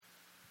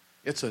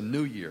It's a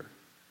new year.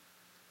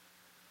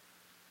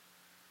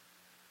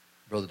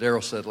 Brother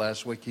Darrell said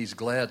last week he's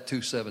glad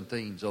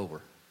 2017's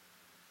over.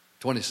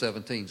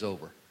 2017's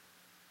over.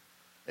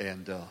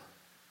 And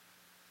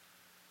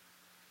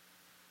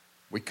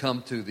we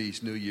come to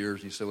these New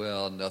Years and you say,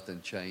 well,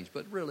 nothing changed.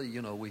 But really,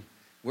 you know,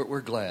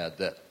 we're glad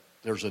that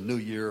there's a new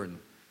year and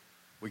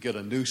we get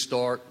a new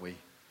start. We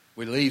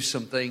leave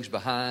some things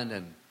behind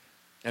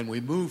and we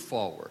move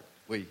forward.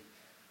 We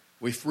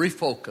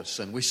refocus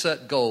and we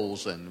set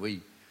goals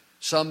and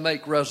some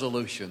make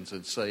resolutions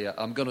and say,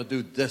 I'm going to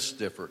do this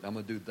different. I'm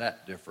going to do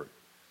that different.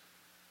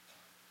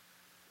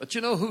 But you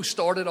know who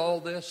started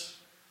all this?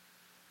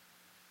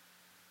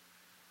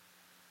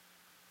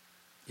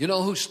 You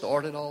know who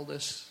started all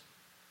this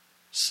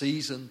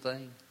season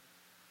thing?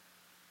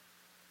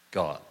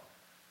 God.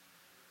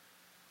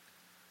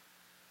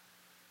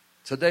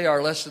 Today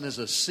our lesson is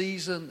a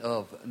season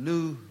of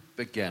new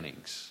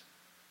beginnings.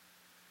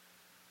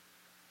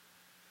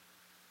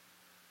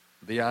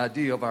 The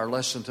idea of our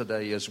lesson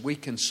today is we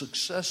can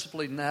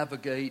successfully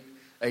navigate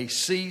a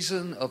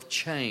season of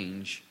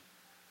change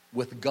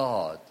with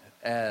God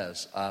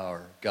as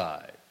our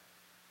guide.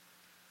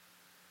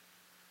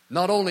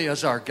 Not only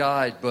as our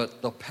guide,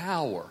 but the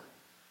power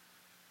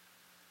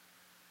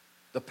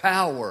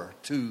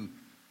to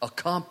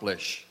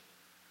accomplish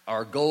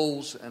our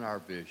goals and our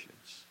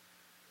visions.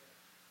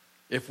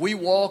 If we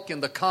walk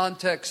in the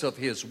context of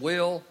His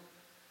will,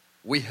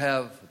 we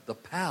have the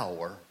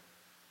power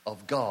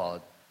of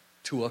God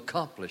to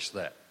accomplish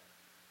that.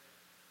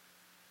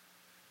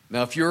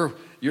 Now, if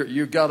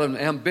you've got an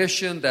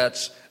ambition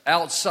that's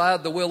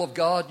outside the will of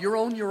God, you're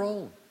on your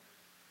own.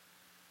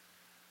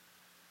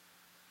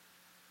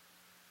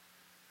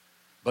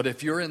 But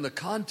if you're in the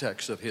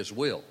context of His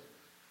will,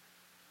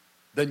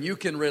 then you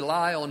can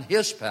rely on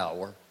His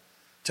power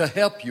to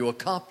help you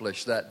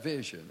accomplish that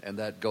vision and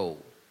that goal.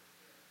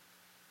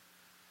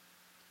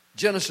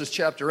 Genesis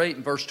chapter 8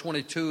 and verse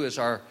 22 is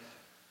our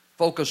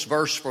focus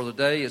verse for the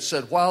day. It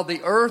said, while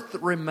the earth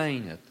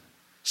remaineth,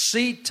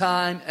 seed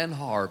time and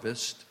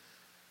harvest,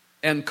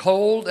 and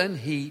cold and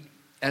heat,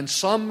 and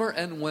summer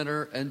and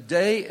winter, and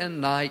day and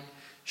night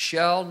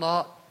shall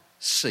not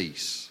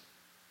cease.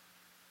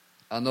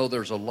 I know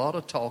there's a lot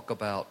of talk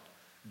about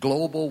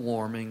global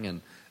warming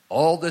and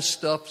all this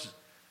stuff,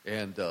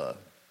 and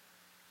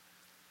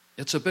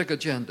it's a big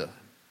agenda.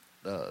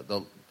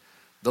 The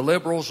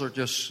liberals are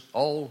just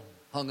all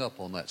hung up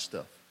on that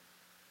stuff.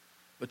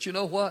 But you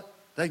know what?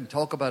 They can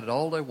talk about it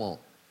all they want.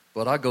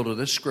 But I go to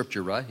this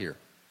scripture right here.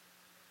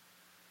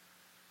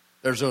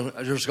 There's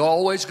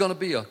always going to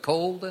be a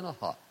cold and a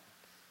hot.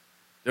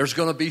 There's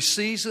going to be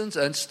seasons,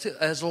 and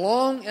as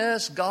long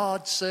as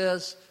God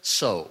says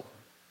so.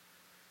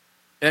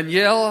 And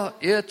yeah,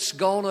 it's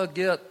going to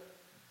get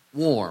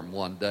warm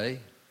one day.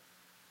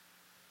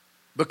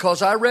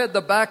 Because I read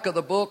the back of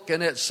the book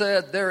and it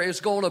said there is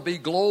going to be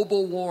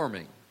global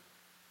warming.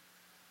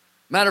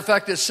 Matter of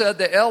fact, it said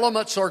the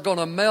elements are going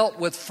to melt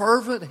with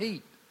fervent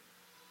heat.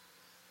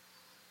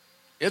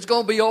 It's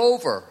going to be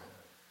over.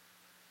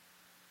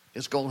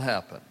 It's going to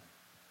happen.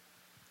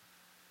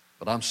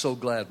 But I'm so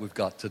glad we've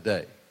got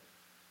today.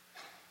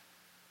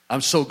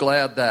 I'm so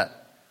glad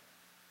that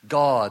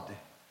God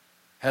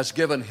has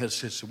given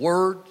His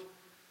Word.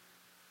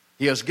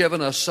 He has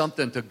given us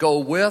something to go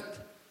with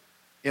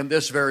in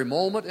this very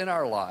moment in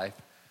our life.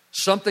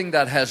 Something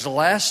that has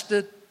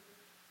lasted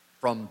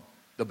from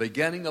the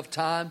beginning of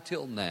time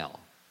till now.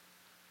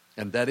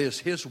 And that is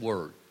His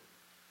Word.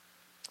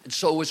 And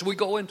so as we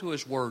go into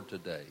His Word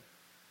today,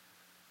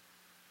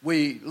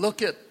 we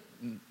look at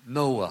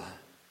Noah.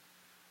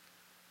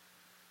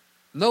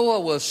 Noah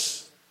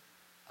was,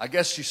 I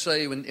guess you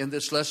say in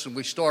this lesson,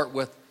 we start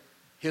with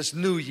his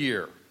new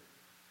year.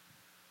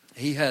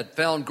 He had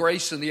found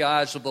grace in the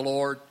eyes of the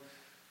Lord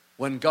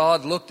when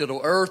God looked at the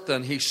earth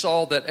and He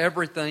saw that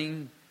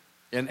everything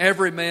and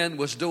every man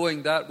was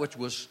doing that which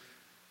was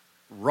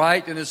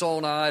right in his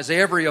own eyes.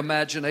 Every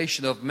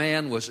imagination of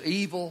man was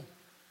evil.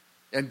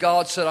 And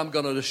God said, I'm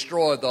going to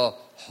destroy the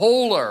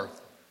whole earth.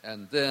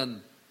 And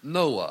then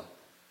Noah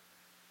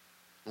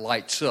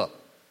lights up.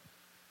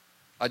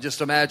 I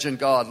just imagine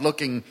God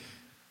looking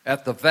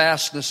at the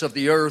vastness of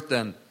the earth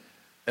and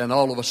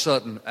all of a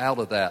sudden out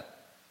of that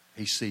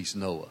He sees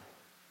Noah.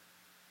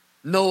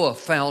 Noah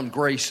found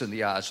grace in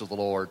the eyes of the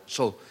Lord.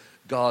 So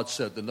God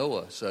said to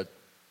Noah,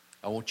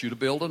 I want you to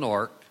build an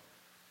ark.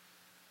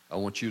 I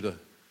want you to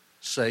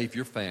save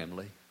your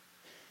family.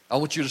 I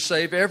want you to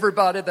save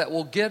everybody that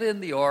will get in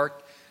the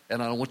ark.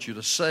 And I want you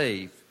to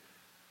save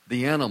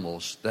the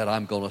animals that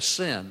I'm going to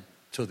send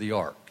to the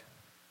ark.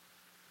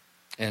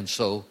 And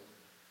so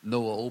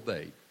Noah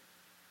obeyed.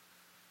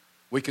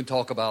 We can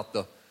talk about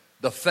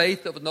the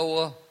faith of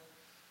Noah,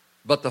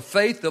 but the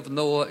faith of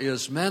Noah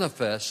is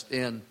manifest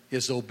in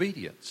his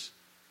obedience.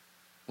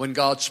 When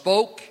God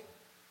spoke,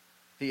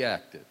 he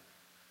acted.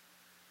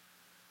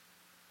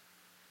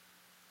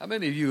 How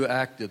many of you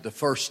acted the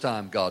first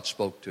time God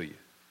spoke to you?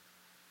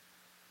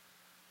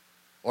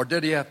 Or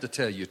did He have to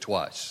tell you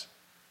twice?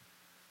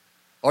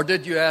 Or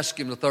did you ask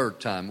Him the third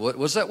time?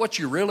 Was that what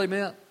you really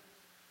meant?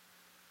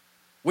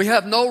 We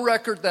have no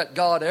record that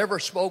God ever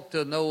spoke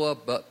to Noah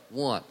but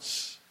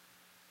once.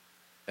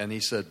 And he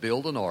said,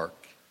 build an ark.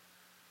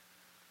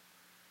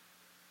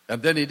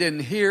 And then he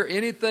didn't hear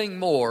anything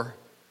more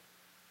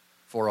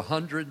for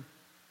 100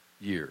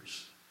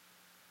 years.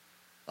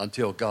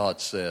 Until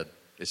God said,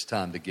 it's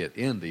time to get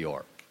in the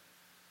ark.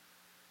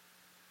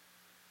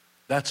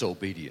 That's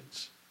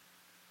obedience.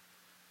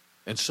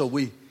 And so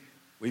we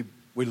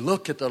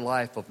look at the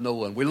life of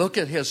Noah and we look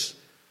at his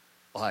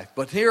life.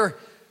 But here,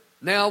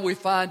 now we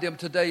find him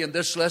today in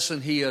this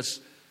lesson. He is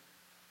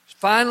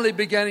finally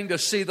beginning to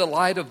see the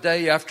light of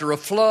day after a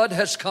flood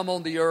has come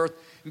on the earth.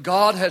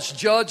 God has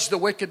judged the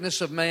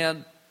wickedness of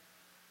man.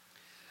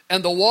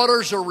 And the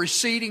waters are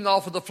receding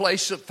off of the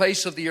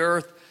face of the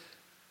earth.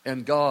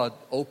 And God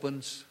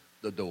opens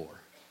the door.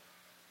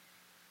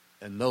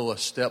 And Noah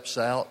steps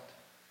out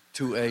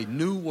to a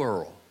new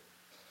world.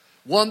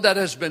 One that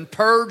has been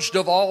purged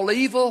of all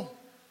evil.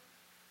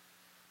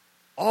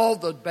 All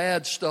the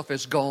bad stuff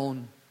is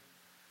gone.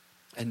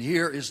 And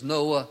here is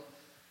Noah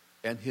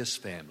and his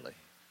family.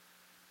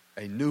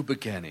 A new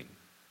beginning.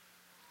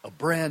 A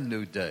brand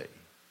new day.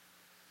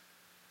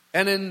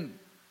 And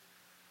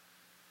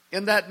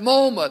in that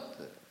moment,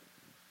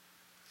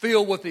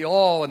 filled with the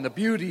awe and the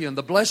beauty and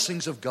the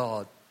blessings of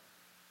God,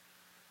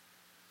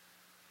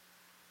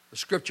 the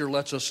Scripture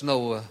lets us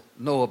know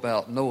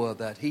about Noah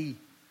that he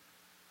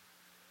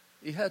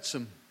had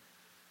some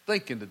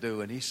thinking to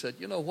do. And he said,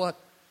 you know what?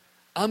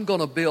 I'm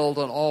going to build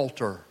an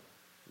altar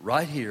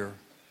right here,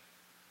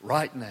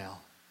 right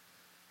now.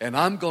 And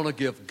I'm going to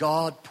give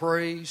God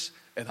praise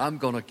and I'm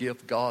going to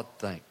give God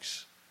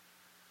thanks.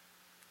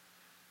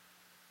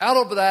 Out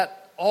of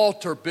that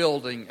altar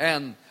building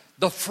and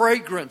the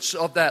fragrance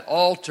of that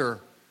altar,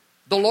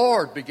 the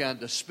Lord began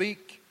to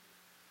speak.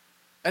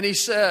 And he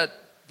said,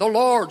 the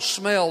Lord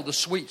smelled the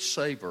sweet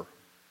savor.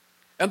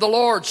 And the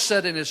Lord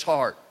said in his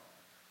heart,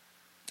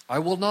 I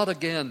will not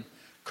again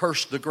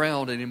curse the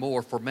ground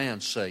anymore for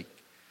man's sake.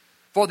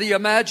 For the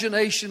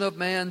imagination of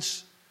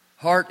man's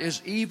heart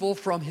is evil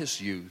from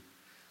his youth.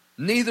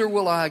 Neither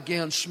will I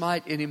again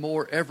smite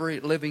anymore every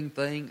living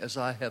thing as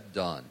I have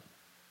done.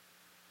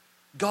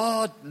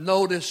 God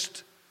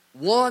noticed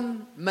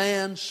one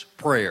man's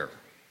prayer.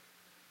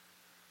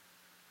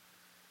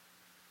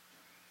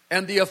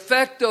 And the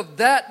effect of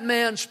that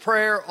man's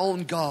prayer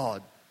on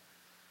God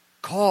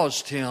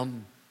caused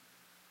him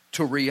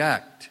to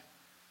react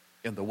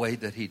in the way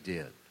that he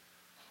did.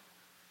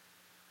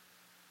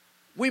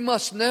 We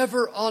must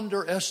never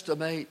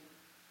underestimate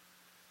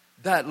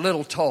that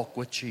little talk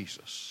with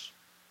Jesus.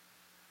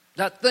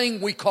 That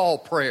thing we call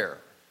prayer.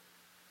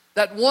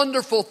 That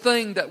wonderful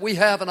thing that we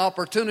have an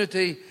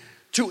opportunity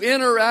to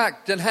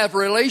interact and have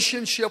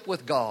relationship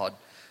with God.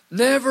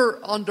 Never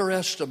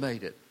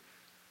underestimate it.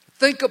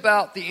 Think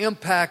about the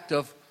impact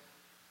of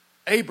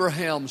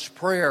Abraham's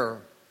prayer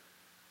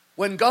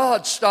when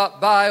God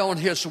stopped by on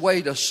his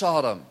way to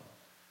Sodom.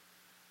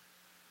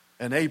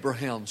 And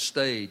Abraham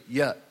stayed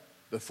yet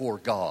before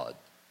God.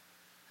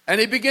 And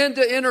he began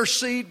to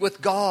intercede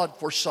with God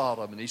for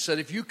Sodom. And he said,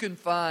 if you can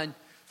find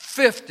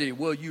 50,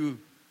 will you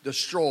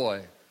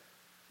destroy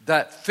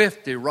that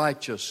 50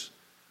 righteous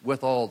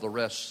with all the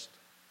rest?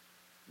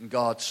 And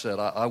God said,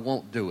 I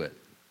won't do it.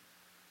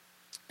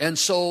 And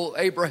so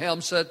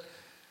Abraham said,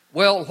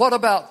 well, what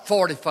about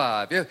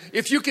 45?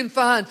 If you can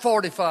find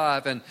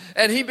 45.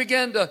 And he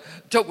began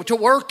to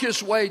work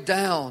his way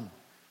down.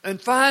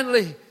 And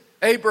finally,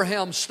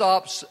 Abraham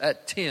stops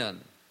at 10.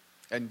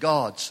 And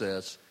God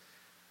says,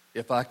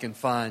 if I can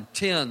find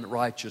 10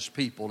 righteous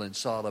people in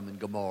Sodom and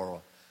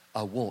Gomorrah,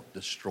 I won't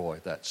destroy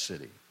that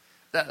city.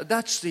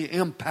 That's the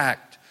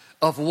impact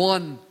of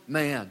one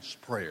man's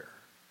prayer.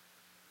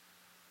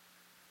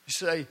 You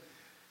say,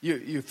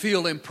 you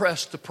feel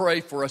impressed to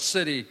pray for a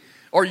city,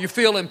 or you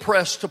feel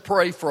impressed to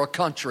pray for a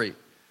country.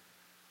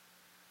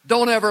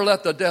 Don't ever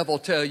let the devil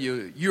tell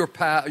you your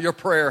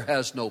prayer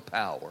has no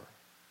power.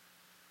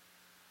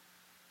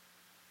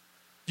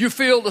 You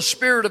feel the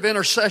spirit of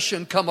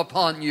intercession come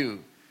upon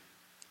you.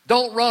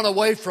 Don't run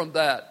away from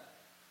that.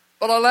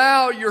 But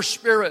allow your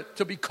spirit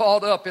to be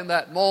caught up in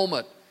that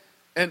moment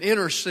and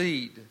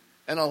intercede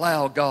and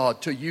allow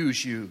God to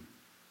use you.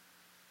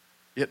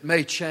 It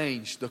may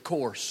change the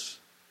course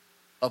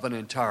of an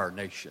entire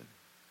nation.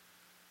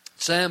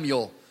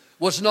 Samuel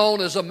was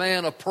known as a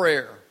man of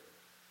prayer.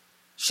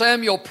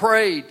 Samuel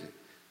prayed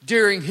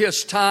during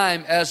his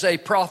time as a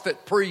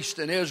prophet priest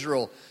in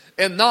Israel.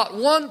 And not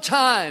one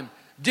time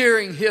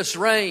during his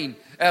reign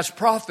as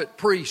prophet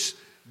priest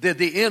did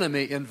the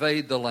enemy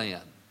invade the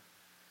land.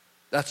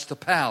 That's the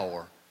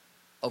power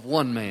of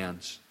one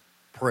man's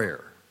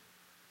prayer.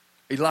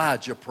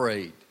 Elijah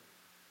prayed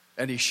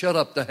and he shut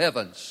up the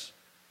heavens.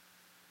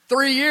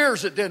 3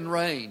 years it didn't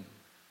rain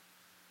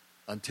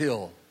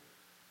until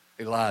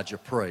Elijah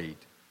prayed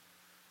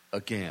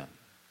again.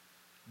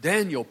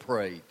 Daniel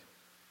prayed.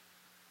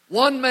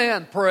 One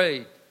man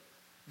prayed,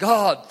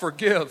 God,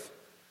 forgive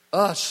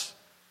us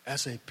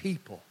as a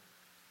people.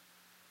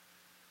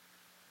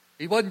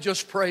 He wasn't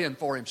just praying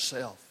for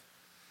himself,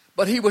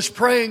 but he was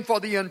praying for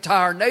the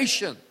entire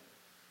nation.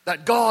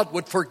 that God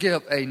would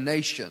forgive a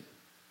nation.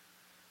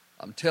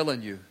 I'm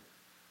telling you,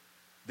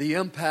 the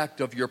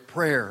impact of your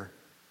prayer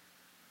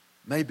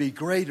may be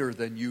greater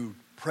than you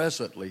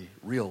presently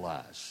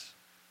realize.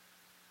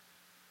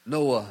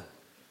 Noah,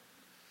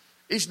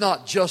 he's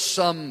not just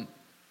some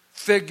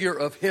figure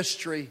of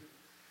history.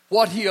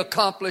 What he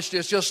accomplished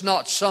is just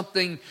not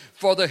something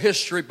for the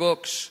history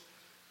books.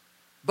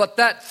 But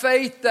that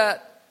faith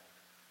that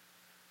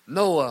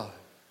Noah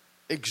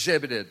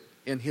exhibited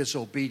in his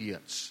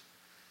obedience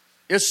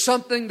is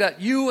something that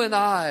you and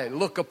I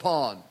look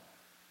upon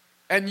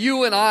and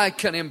you and I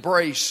can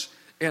embrace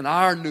in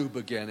our new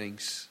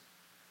beginnings.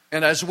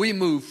 And as we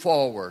move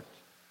forward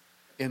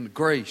in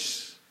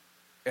grace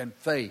and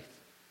faith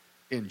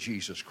in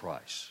Jesus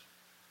Christ.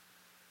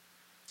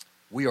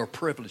 We are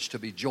privileged to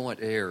be joint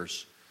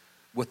heirs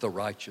with the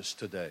righteous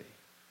today.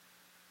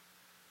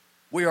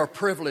 We are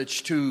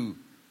privileged to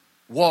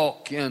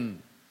walk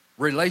in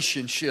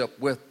relationship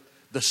with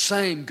the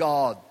same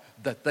God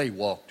that they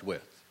walked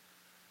with.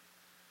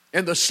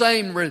 In the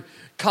same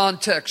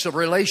context of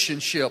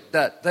relationship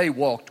that they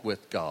walked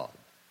with God.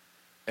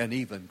 And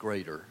even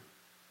greater.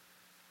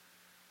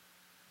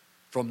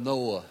 From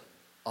Noah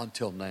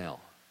until now,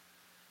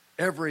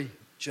 every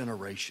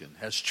generation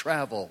has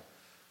traveled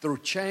through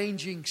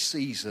changing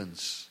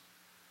seasons.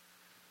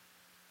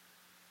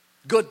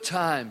 Good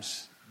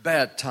times,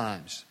 bad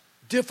times,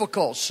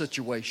 difficult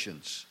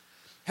situations.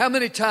 How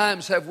many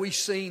times have we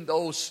seen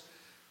those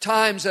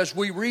times as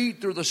we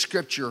read through the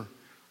Scripture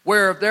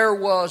where there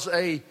was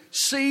a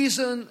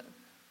season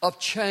of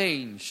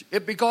change?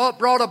 It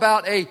brought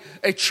about a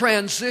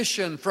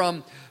transition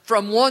from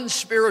one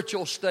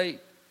spiritual state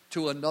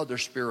to another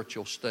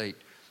spiritual state,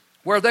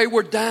 where they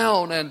were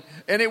down and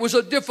it was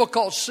a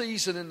difficult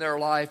season in their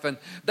life and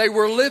they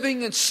were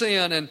living in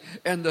sin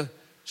and the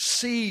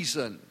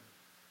season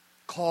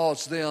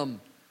caused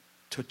them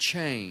to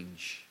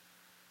change.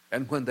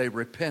 And when they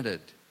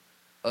repented,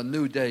 a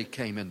new day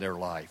came in their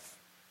life.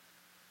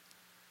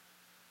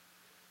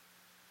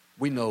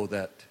 We know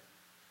that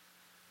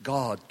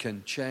God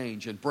can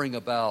change and bring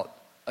about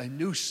a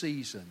new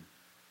season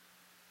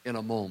in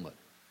a moment.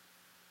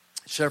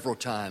 Several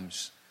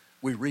times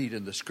we read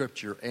in the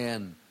Scripture,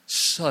 and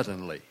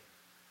suddenly.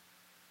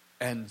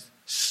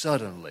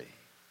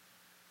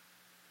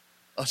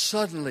 A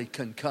suddenly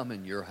can come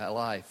in your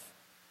life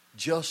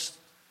just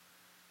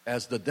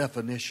as the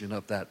definition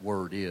of that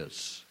word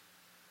is.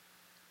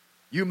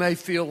 You may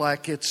feel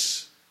like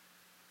it's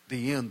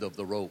the end of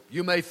the rope.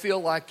 You may feel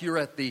like you're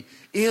at the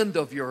end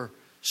of your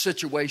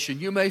situation.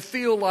 You may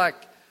feel like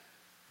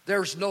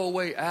there's no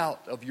way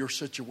out of your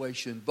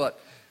situation, but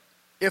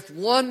if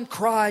one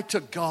cry to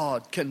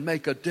God can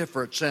make a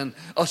difference and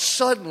a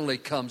suddenly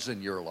comes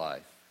in your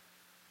life.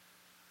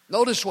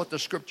 Notice what the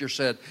Scripture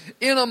said.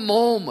 In a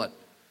moment,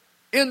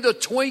 in the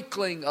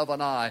twinkling of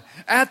an eye,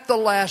 at the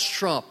last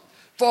trump,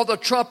 for the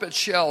trumpet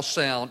shall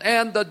sound,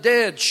 and the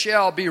dead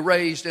shall be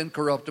raised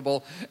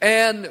incorruptible,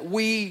 and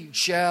we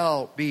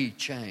shall be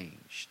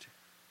changed.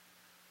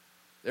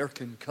 There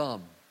can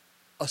come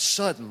a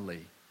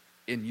suddenly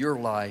in your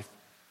life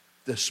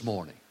this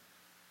morning.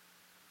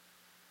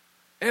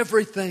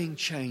 Everything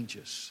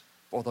changes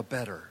for the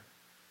better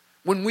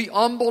when we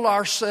humble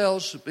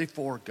ourselves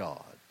before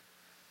God.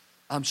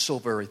 I'm so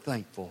very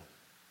thankful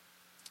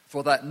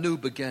for that new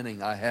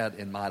beginning I had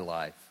in my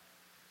life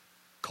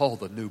called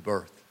the new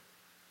birth.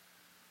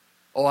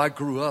 Oh, I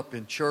grew up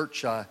in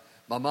church.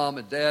 My mom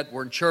and dad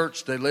were in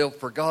church. They lived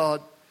for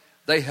God.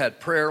 They had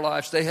prayer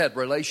lives. They had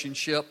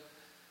relationship.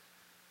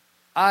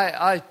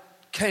 I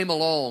came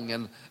along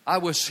and I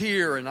was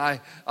here and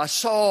I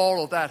saw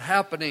all of that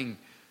happening.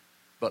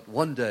 But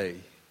one day,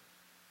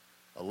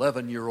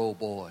 11-year-old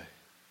boy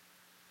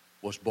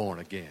was born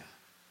again.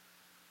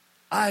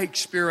 I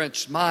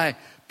experienced my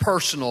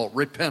personal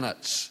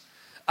repentance.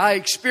 I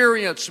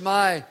experienced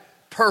my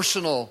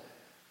personal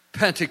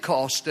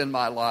Pentecost in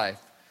my life.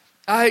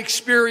 I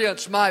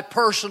experienced my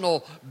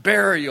personal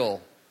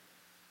burial.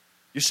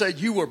 You said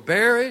you were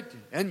buried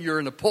and you're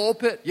in the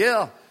pulpit?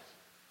 Yeah.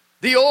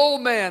 The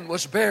old man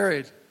was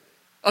buried.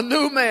 A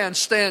new man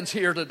stands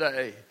here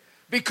today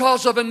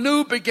because of a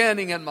new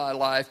beginning in my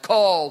life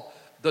called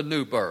the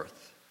new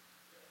birth.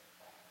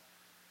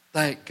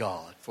 Thank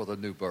God for the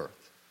new birth.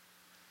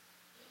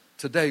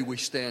 Today we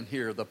stand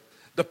here.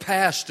 The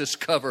past is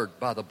covered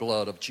by the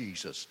blood of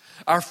Jesus.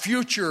 Our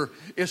future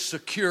is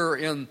secure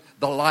in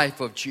the life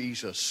of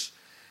Jesus.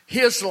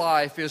 His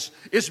life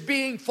is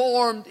being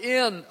formed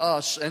in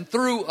us and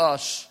through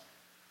us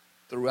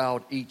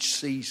throughout each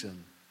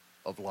season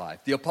of life.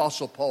 The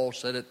Apostle Paul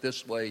said it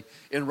this way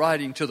in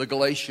writing to the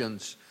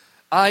Galatians.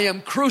 I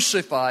am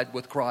crucified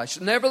with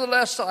Christ.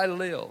 Nevertheless I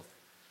live.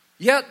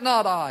 Yet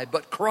not I,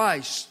 but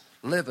Christ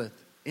liveth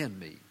in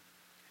me.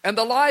 And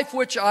the life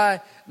which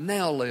I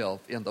now live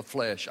in the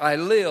flesh, I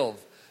live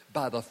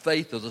by the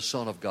faith of the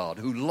Son of God,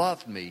 who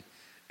loved me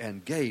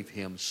and gave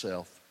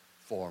himself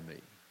for me.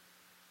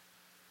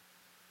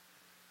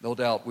 No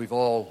doubt we've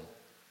all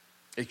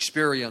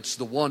experienced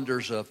the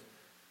wonders of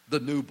the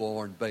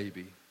newborn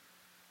baby.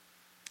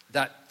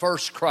 That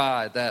first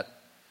cry that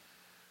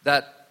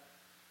that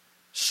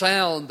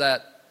sound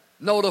that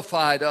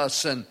notified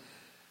us, and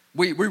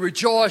we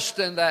rejoiced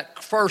in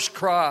that first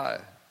cry.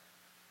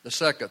 The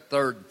second,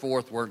 third, and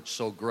fourth weren't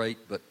so great,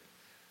 but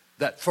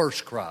that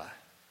first cry,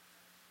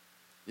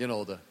 you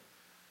know, the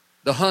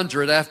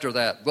 100 after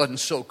that wasn't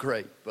so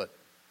great, but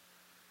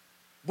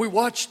we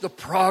watched the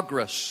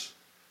progress.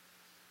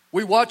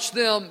 We watch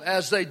them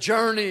as they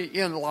journey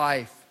in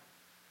life.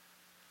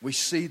 We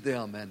see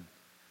them and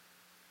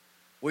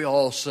we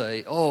all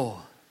say,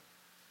 oh,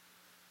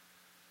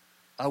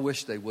 I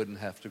wish they wouldn't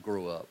have to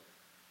grow up.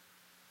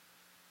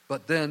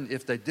 But then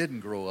if they didn't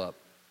grow up,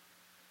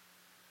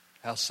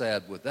 how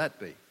sad would that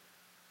be?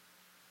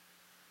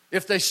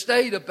 If they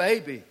stayed a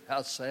baby,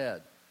 how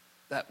sad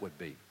that would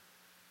be.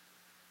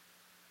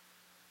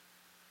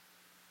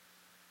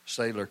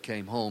 Sailor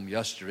came home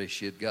yesterday.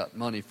 She had got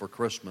money for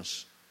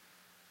Christmas.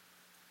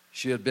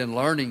 She had been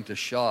learning to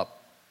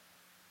shop.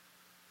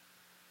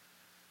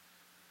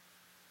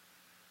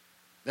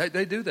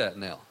 They do that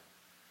now.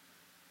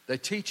 They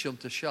teach them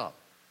to shop,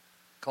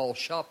 called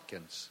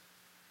Shopkins.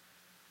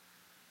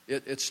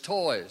 It's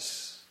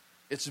toys,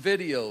 it's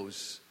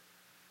videos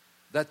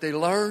that they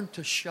learn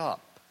to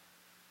shop.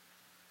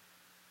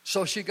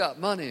 So she got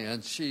money,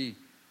 and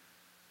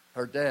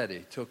her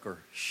daddy took her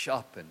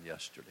shopping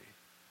yesterday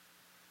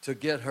to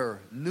get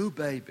her new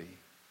baby.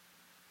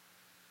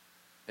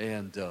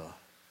 And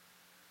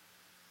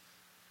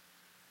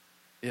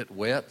it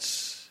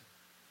wets,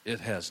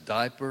 it has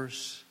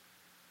diapers,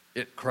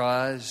 it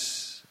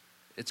cries.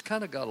 It's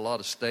kind of got a lot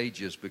of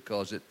stages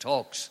because it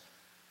talks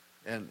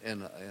and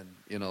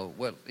you know,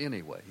 well,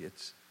 anyway,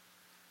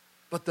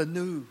 but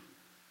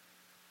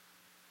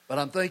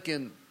I'm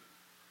thinking,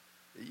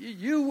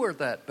 you were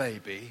that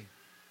baby,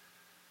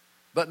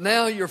 but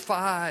now you're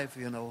 5,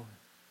 you know,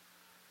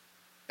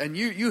 and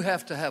you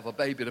have to have a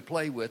baby to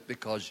play with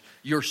because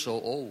you're so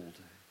old.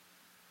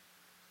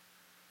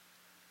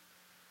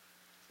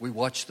 We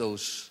watch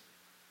those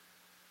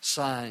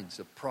signs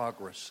of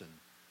progress and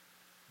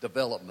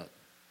development.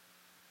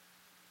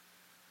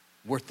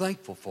 We're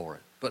thankful for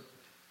it. But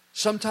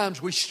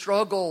sometimes we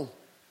struggle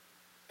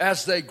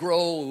as they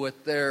grow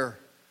with their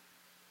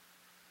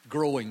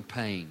growing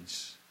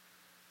pains.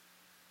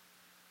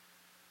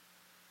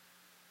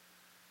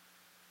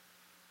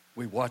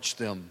 We watch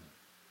them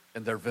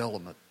in their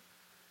development.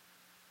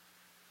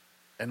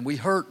 And we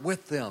hurt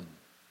with them.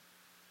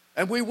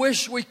 And we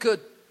wish we could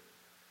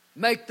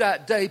make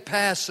that day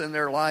pass in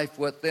their life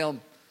with them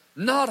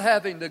not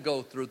having to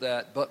go through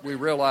that, but we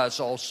realize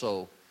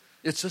also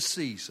it's a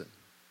season.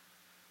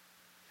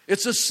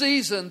 It's a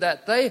season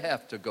that they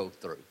have to go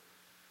through.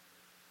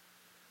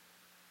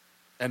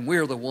 And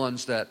we're the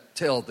ones that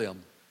tell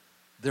them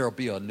there'll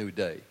be a new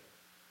day.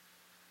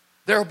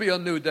 There'll be a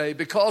new day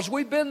because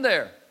we've been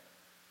there.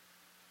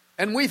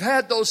 And we've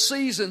had those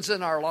seasons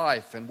in our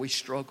life and we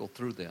struggle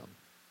through them.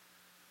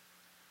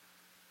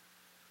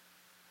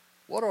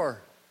 What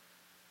are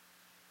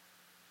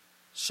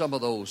some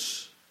of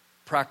those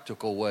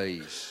practical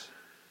ways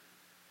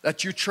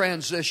that you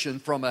transition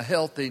from a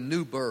healthy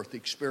new birth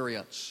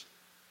experience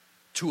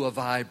to a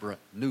vibrant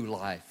new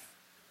life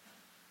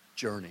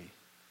journey?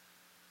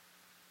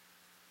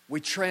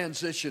 We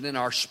transition in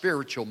our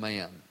spiritual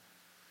man.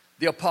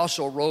 The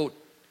apostle wrote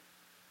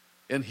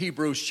in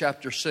Hebrews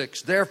chapter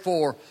 6,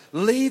 therefore,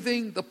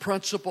 leaving the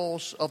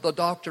principles of the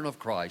doctrine of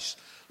Christ,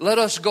 let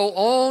us go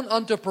on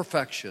unto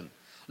perfection,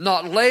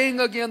 not laying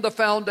again the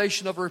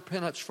foundation of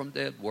repentance from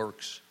dead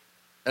works,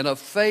 and of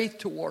faith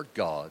toward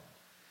God,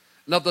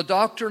 and of the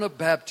doctrine of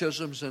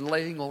baptisms and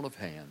laying on of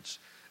hands,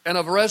 and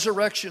of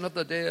resurrection of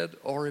the dead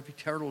or of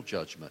eternal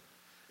judgment.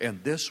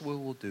 And this we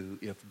will do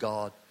if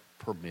God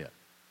permit.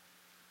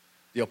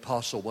 The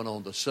apostle went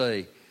on to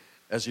say,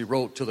 as he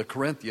wrote to the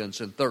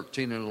Corinthians in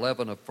 13 and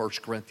 11 of 1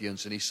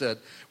 Corinthians, and he said,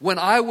 when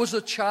I was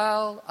a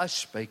child, I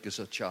spake as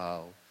a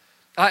child.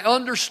 I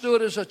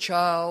understood as a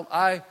child.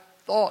 I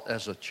thought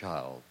as a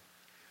child.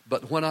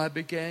 But when I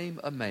became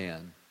a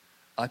man,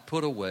 I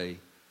put away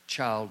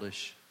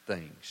childish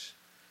things.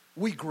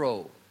 We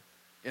grow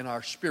in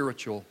our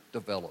spiritual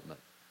development.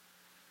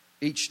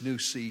 Each new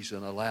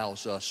season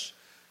allows us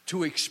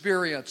to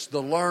experience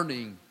the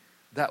learning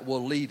that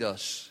will lead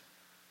us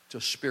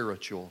to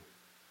spiritual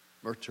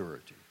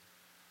maturity.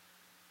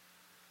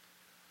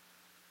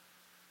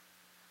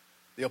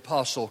 The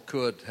apostle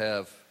could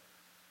have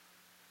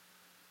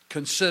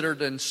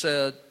considered and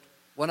said,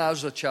 when I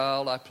was a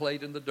child, I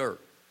played in the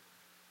dirt.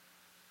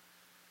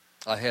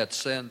 I had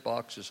sand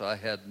boxes, I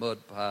had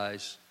mud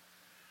pies.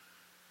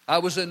 I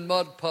was in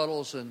mud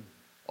puddles and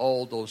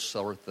all those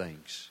sort of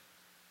things.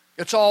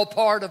 It's all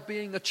part of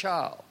being a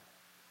child.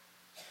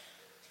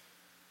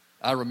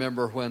 I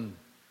remember when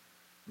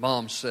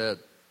Mom said,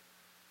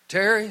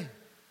 Terry,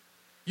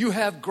 you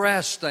have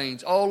grass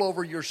stains all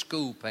over your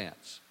school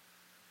pants.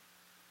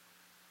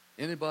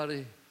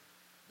 Anybody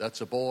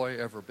that's a boy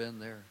ever been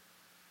there?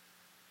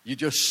 You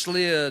just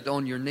slid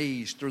on your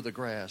knees through the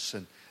grass,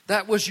 and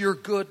that was your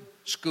good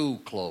school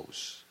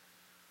clothes.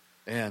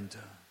 And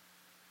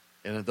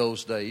in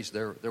those days,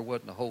 there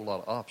wasn't a whole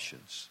lot of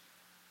options.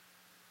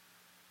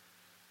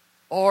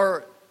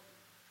 or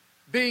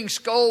being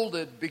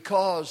scolded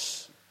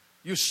because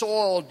you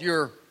soiled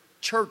your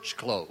church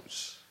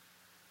clothes.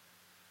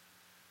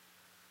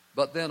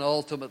 But then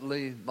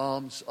ultimately,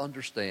 moms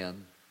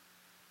understand,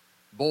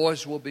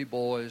 boys will be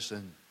boys,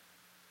 and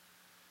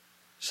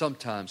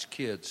sometimes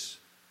kids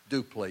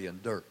do play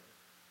in dirt.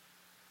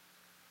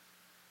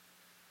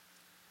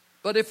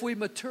 But if we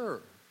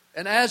mature,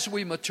 and as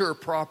we mature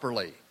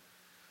properly,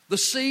 the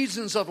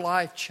seasons of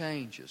life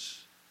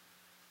changes.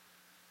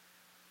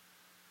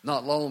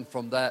 Not long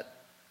from that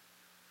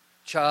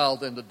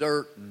child in the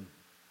dirt and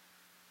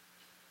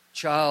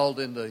child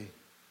in the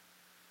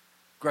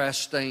grass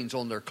stains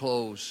on their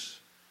clothes,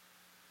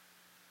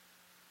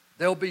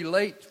 they'll be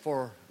late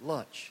for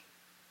lunch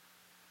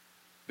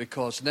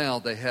because now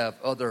they have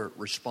other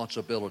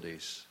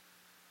responsibilities.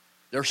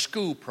 There's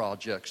school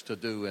projects to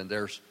do, and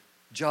there's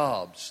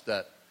jobs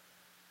that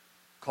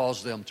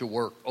cause them to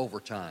work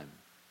overtime.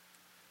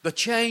 The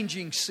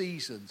changing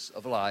seasons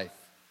of life,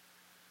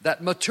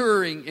 that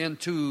maturing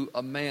into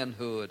a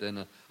manhood and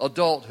an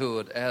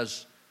adulthood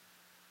as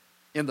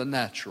in the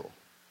natural.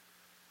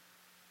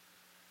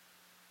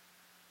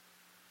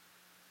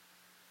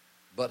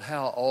 But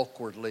how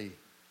awkwardly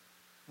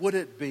would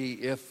it be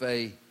if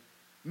a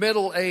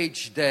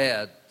middle-aged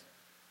dad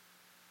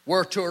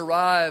were to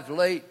arrive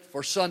late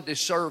for Sunday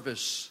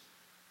service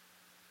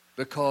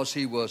because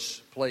he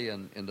was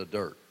playing in the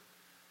dirt?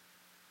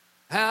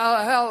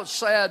 How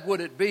sad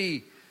would it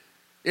be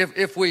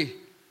if we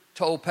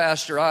told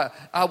Pastor,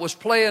 I was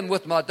playing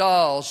with my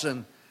dolls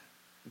and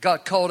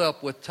got caught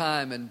up with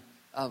time and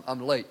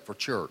I'm late for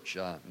church.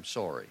 I'm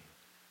sorry.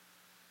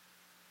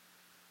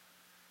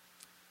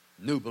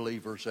 New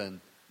believers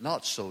and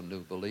not so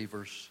new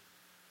believers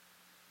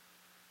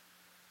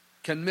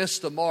can miss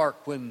the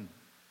mark when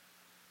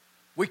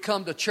we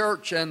come to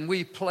church and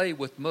we play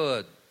with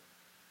mud.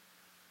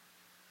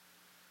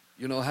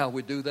 You know how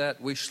we do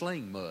that? We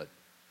sling mud.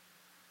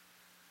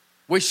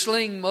 We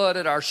sling mud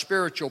at our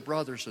spiritual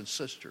brothers and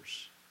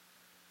sisters.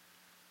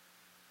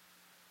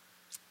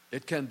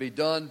 It can be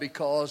done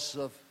because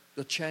of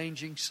the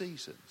changing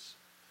seasons.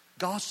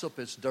 Gossip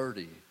is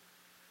dirty.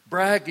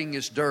 Bragging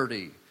is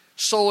dirty.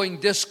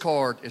 Sowing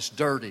discord is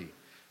dirty.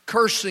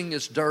 Cursing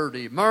is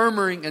dirty.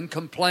 Murmuring and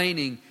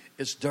complaining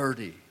is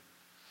dirty.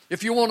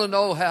 If you want to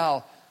know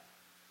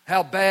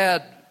how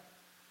bad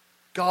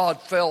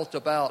God felt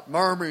about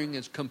murmuring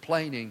and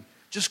complaining,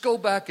 just go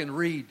back and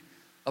read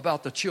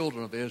about the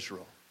children of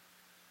Israel.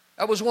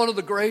 That was one of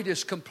the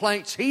greatest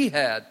complaints he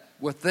had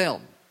with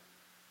them,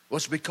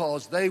 was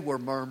because they were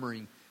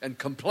murmuring and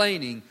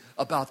complaining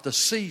about the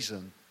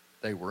season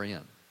they were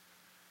in.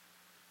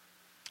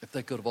 If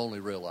they could have only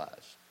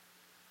realized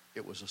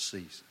it was a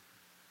season.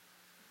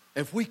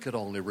 If we could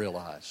only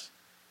realize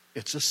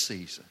it's a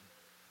season.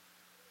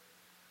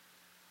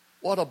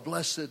 What a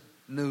blessed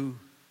new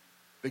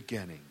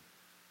beginning.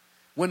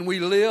 When we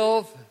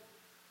live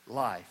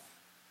life,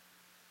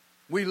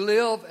 we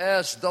live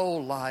as though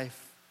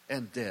life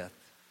and death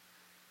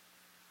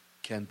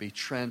can be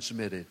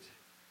transmitted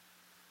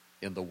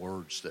in the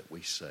words that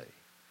we say.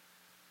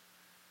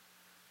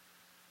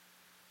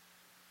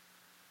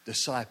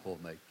 Disciple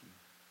making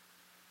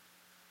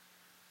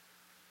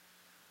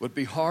would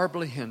be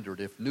horribly hindered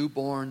if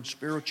newborn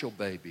spiritual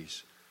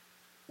babies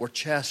were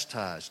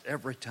chastised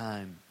every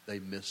time they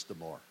missed the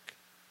mark.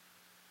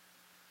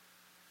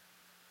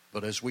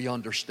 But as we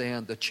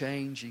understand the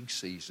changing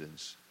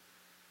seasons,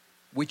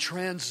 we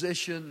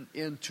transition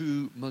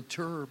into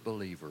mature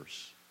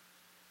believers.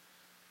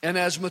 And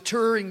as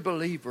maturing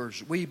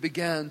believers, we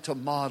begin to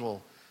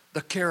model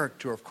the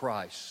character of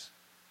Christ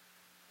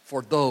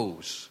for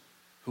those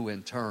who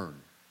in turn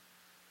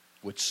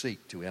would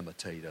seek to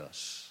imitate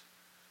us.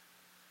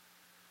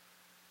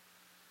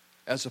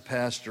 As a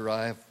pastor,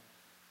 I've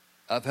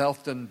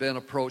often been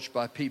approached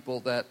by people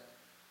that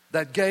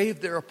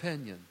gave their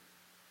opinion,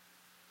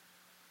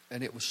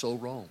 and it was so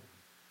wrong.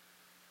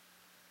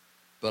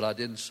 But I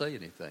didn't say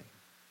anything,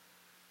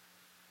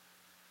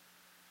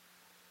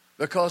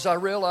 because I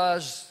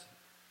realized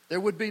there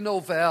would be no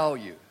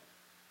value.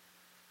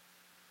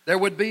 There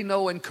would be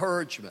no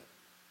encouragement.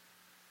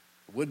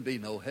 There wouldn't be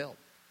no help.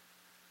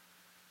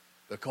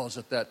 Because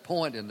at that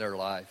point in their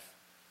life,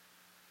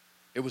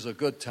 it was a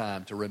good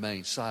time to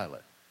remain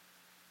silent.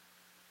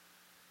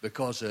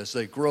 Because as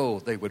they grow,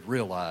 they would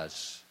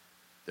realize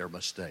their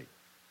mistake.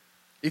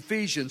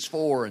 Ephesians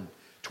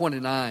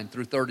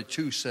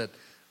 4:29-32 said,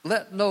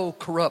 "Let no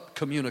corrupt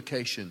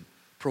communication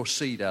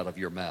proceed out of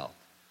your mouth,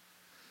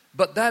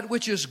 but that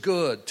which is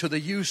good to the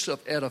use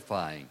of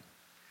edifying,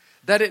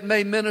 that it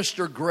may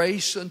minister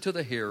grace unto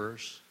the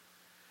hearers,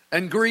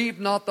 and grieve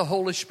not the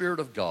Holy Spirit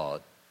of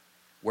God,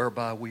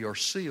 whereby we are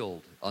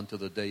sealed unto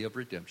the day of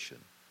redemption.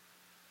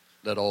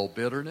 Let all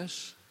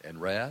bitterness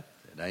and wrath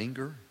and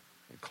anger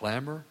and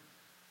clamor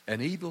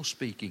and evil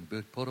speaking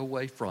be put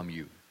away from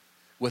you.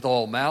 With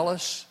all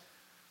malice,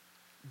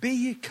 be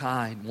ye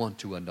kind one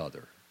to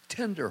another,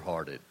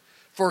 tender-hearted,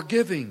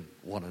 forgiving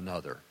one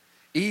another,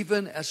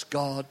 even as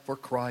God for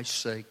Christ's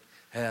sake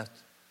hath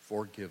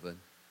forgiven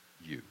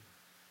you."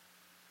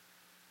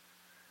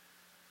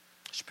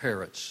 As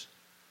parents,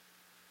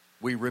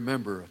 we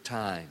remember a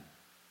time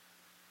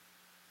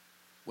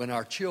when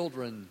our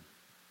children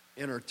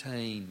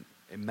entertain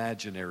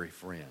imaginary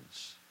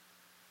friends.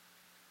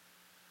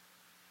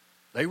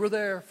 They were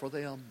there for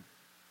them.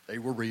 They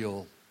were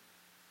real.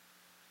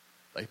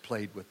 They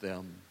played with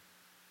them.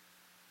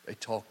 They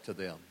talked to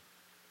them.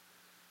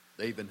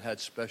 They even had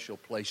special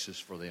places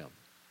for them.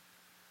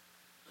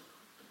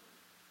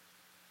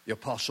 The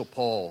Apostle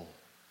Paul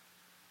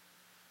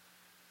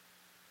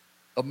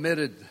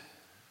omitted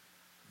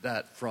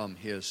that from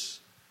his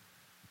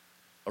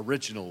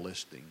original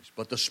listings,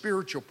 but the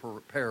spiritual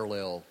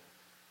parallel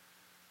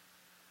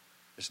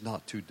is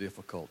not too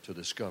difficult to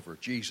discover.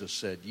 Jesus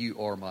said, "You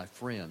are my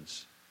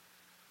friends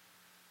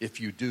if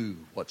you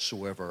do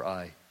whatsoever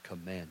I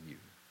command you."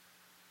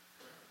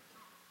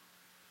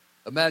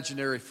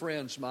 Imaginary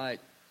friends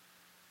might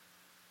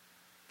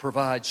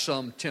provide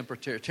some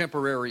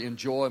temporary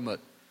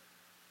enjoyment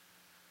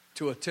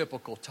to a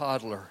typical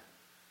toddler,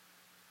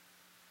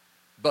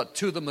 but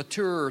to the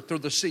mature through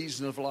the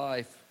season of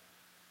life,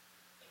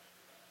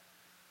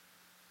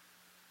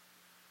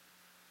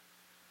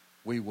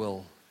 we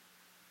will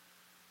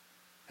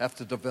have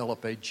to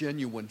develop a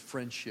genuine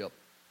friendship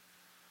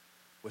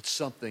with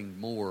something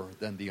more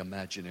than the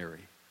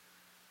imaginary.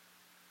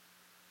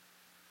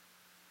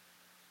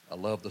 I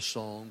love the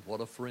song,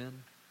 "What a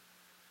Friend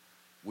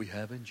We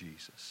Have in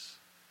Jesus,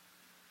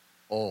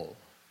 all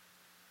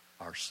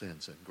our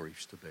sins and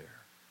griefs to bear."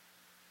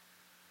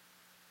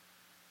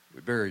 We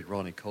buried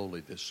Ronnie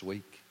Coley this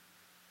week.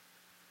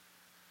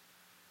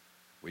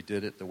 We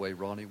did it the way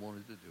Ronnie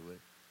wanted to do it.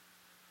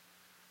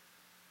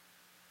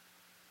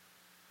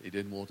 He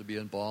didn't want to be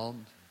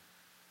embalmed.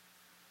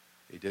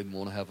 He didn't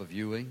want to have a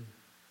viewing.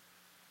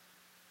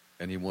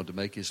 And he wanted to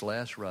make his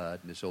last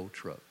ride in his old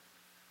truck.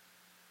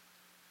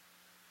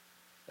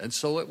 And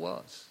so it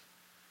was.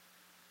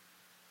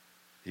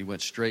 He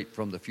went straight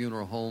from the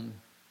funeral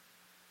home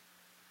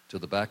to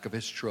the back of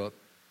his truck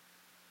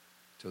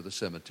to the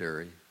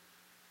cemetery,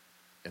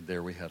 and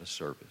there we had a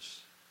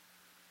service.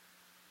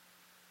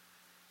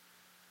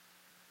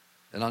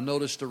 And I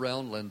noticed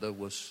around Linda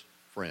was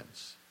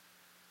friends.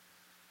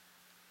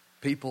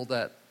 People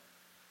that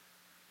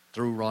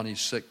through Ronnie's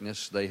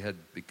sickness, they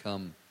had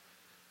become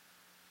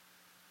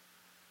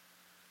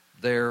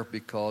there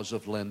because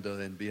of Linda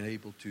and being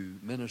able to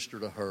minister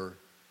to her.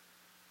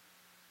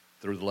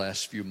 Through the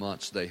last few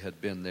months, they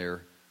had been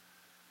there.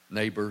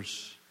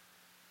 Neighbors,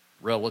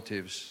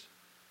 relatives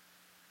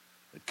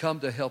had come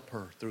to help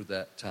her through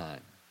that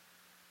time.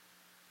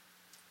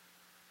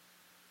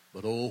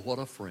 But oh, what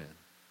a friend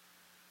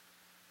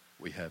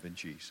we have in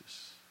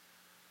Jesus.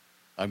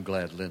 I'm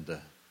glad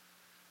Linda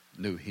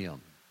knew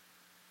him.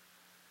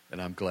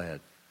 And I'm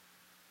glad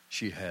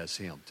she has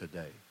him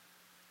today.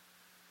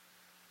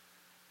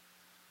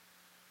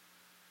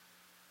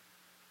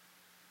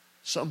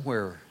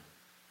 Somewhere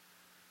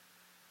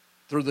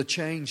through the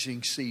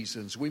changing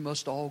seasons, we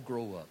must all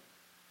grow up.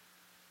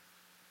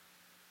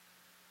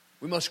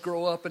 We must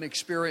grow up and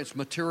experience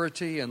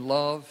maturity and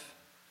love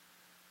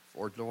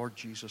for Lord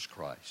Jesus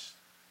Christ,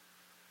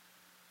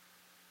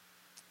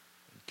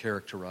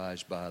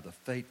 characterized by the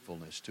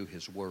faithfulness to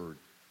His Word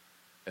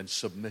and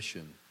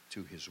submission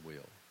to His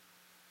will.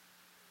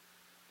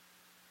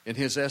 In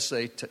his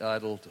essay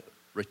titled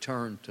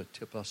 "Return to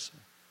Tipasu,"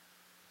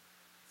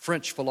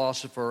 French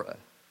philosopher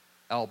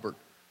Albert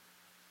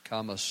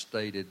Camus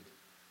stated,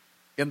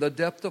 "In the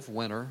depth of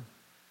winter,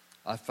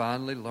 I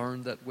finally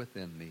learned that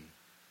within me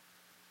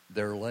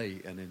there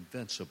lay an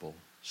invincible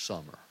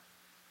summer."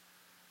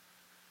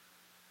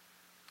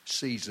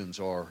 Seasons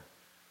are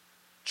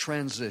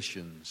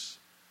transitions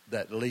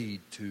that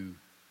lead to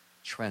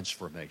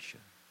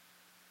transformation.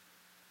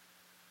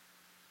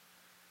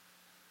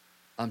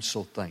 I'm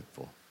so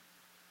thankful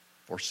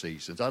for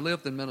seasons. I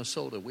lived in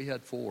Minnesota. We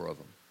had 4 of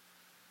them.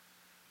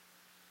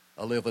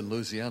 I live in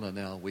Louisiana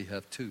now. We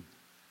have 2.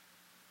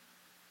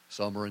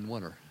 Summer and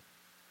winter.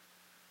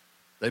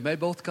 They may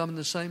both come in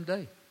the same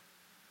day.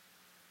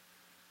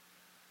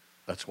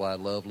 That's why I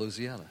love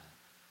Louisiana.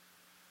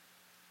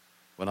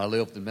 When I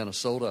lived in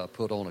Minnesota, I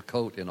put on a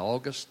coat in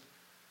August.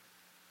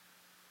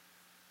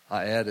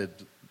 I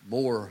added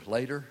more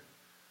later.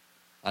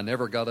 I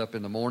never got up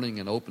in the morning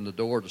and opened the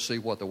door to see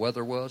what the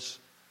weather was.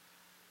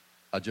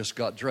 I just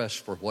got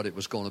dressed for what it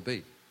was going to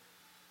be.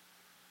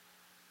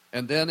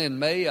 And then in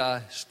May,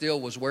 I still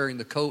was wearing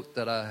the coat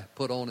that I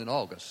put on in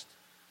August.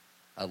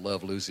 I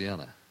love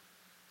Louisiana.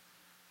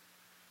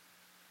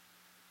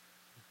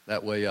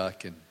 That way I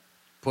can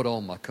put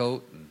on my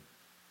coat and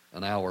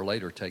an hour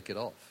later take it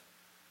off.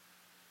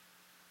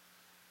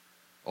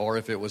 Or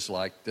if it was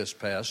like this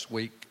past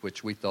week,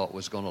 which we thought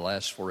was going to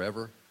last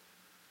forever,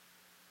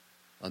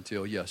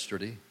 until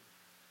yesterday,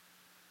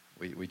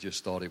 we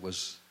just thought it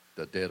was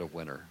the dead of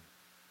winter.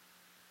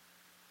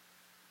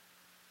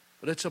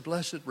 But it's a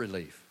blessed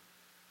relief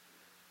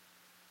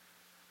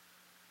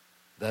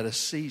that as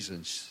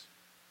seasons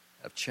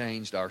have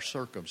changed our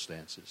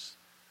circumstances,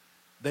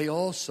 they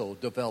also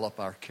develop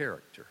our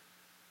character.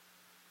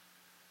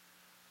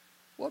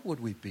 what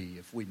would we be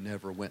if we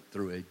never went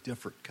through a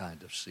different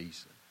kind of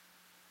season?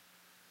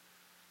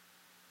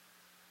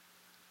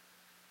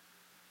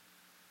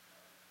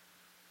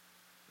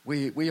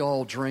 We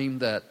all dream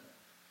that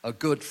a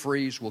good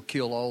freeze will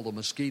kill all the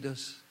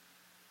mosquitoes.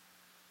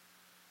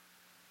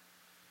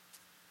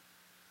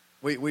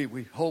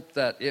 We hope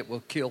that it will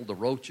kill the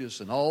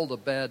roaches and all the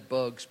bad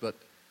bugs, but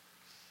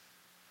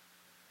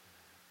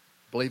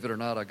believe it or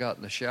not, I got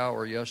in the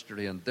shower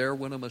yesterday and there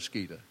went a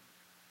mosquito.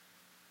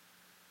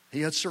 He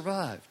had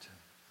survived.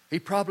 He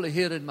probably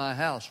hid in my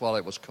house while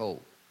it was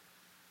cold.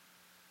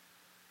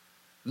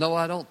 No,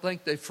 I don't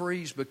think they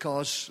freeze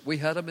because we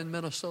had them in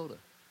Minnesota.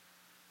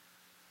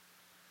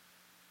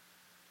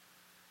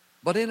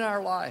 But in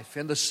our life,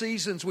 in the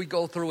seasons we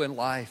go through in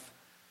life,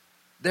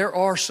 there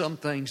are some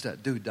things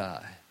that do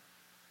die.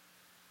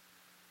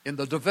 In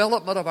the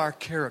development of our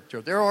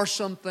character, there are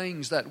some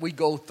things that we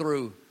go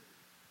through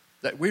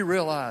that we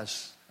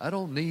realize, I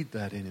don't need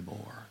that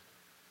anymore.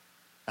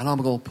 And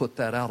I'm going to put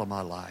that out of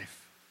my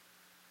life.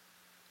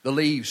 The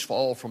leaves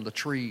fall from the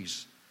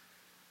trees,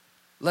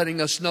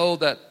 letting us know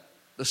that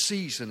the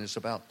season is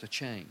about to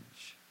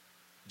change.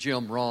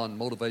 Jim Rohn,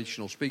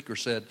 motivational speaker,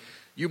 said,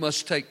 you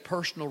must take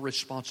personal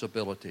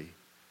responsibility.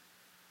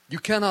 You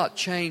cannot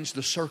change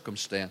the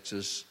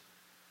circumstances,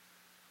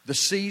 the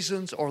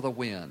seasons, or the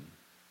wind,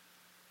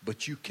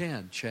 but you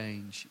can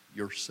change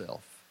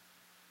yourself.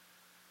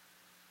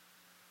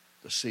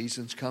 The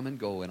seasons come and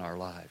go in our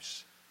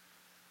lives,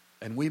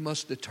 and we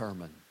must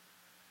determine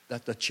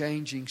that the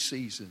changing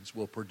seasons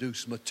will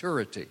produce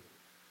maturity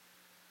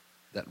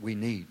that we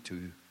need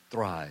to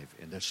thrive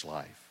in this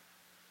life.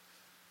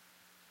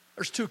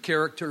 There's two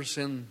characters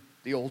in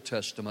the Old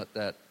Testament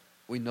that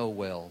we know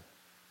well.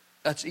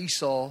 That's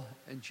Esau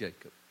and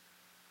Jacob.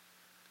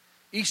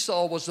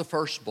 Esau was the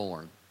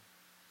firstborn.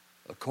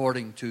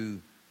 According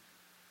to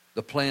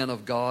the plan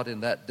of God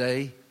in that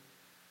day,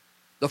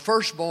 the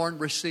firstborn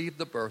received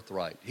the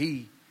birthright.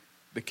 He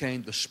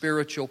became the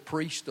spiritual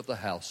priest of the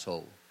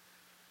household.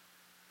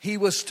 He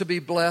was to be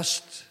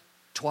blessed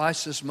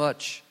twice as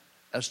much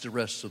as the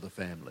rest of the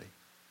family.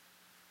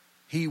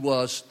 He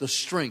was the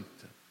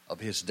strength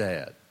of his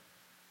dad.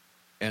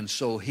 And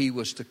so he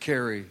was to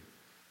carry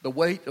the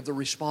weight of the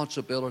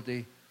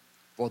responsibility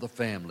for the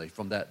family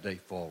from that day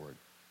forward.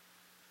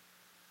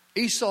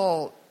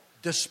 Esau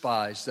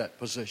despised that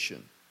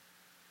position.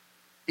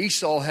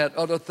 Esau had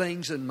other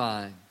things in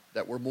mind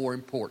that were more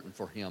important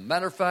for him.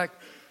 Matter of fact,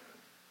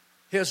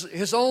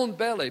 his own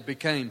belly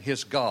became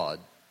his God.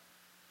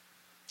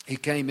 He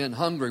came in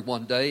hungry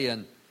one day,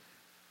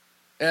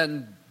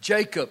 and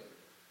Jacob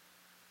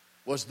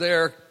was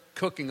there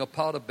cooking a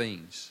pot of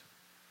beans.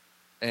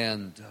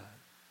 And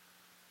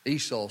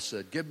Esau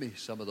said, give me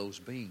some of those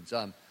beans.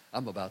 I'm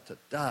about to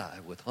die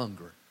with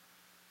hunger.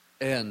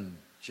 And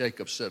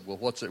Jacob said, well,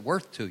 what's it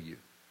worth to you?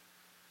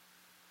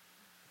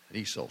 And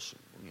Esau said,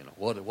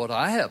 what do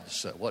I have to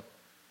say? What?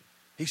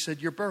 He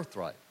said, your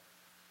birthright.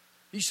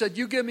 He said,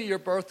 you give me your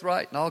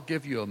birthright and I'll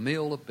give you a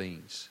meal of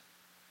beans.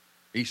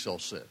 Esau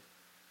said,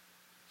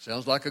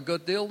 sounds like a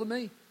good deal to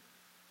me.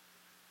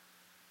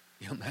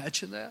 You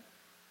imagine that?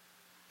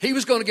 He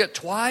was going to get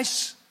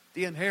twice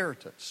the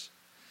inheritance.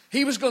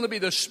 He was going to be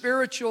the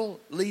spiritual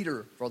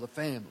leader for the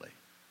family.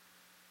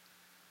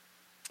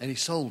 And he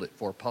sold it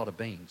for a pot of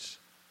beans.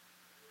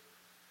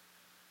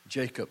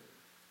 Jacob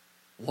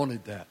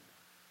wanted that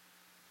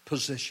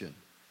position.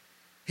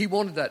 He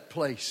wanted that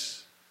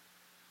place.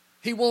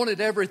 He wanted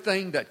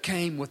everything that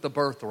came with the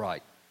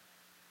birthright.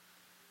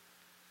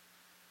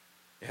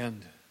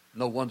 And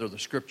no wonder the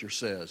scripture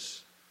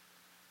says,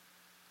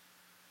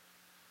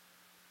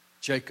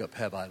 Jacob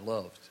have I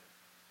loved,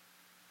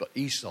 but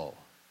Esau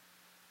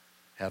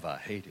have I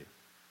hated.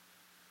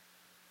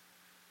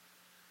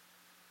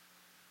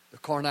 The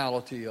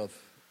carnality of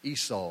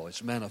Esau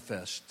is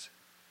manifest.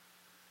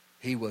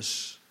 He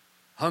was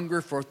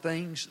hungry for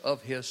things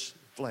of his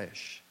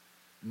flesh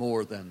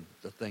more than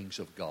the things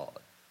of God.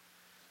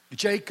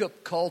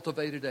 Jacob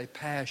cultivated a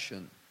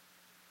passion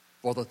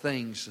for the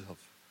things of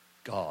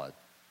God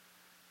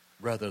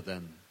rather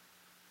than,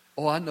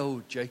 I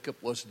know Jacob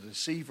was the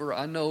deceiver.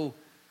 I know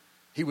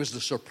he was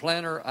the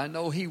supplanter. I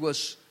know he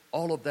was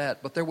all of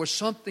that. But there was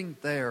something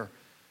there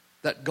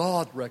that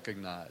God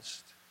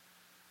recognized.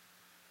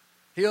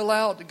 He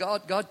allowed,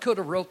 God could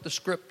have wrote the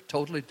script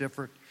totally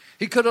different.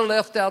 He could have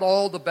left out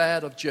all the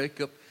bad of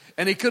Jacob.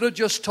 And he could have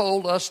just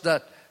told us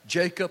that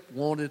Jacob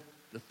wanted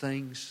the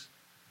things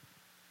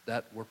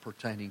that were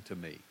pertaining to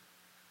me.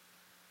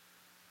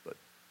 But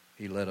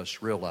he let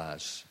us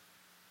realize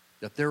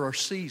that there are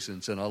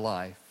seasons in a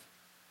life.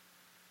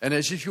 And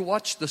as you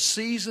watch the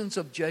seasons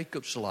of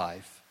Jacob's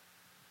life,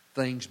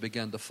 things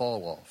began to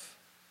fall off.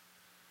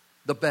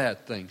 The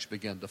bad things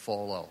began to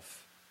fall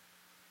off.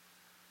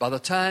 By the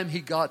time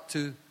he got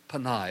to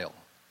Peniel,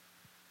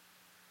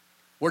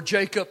 where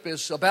Jacob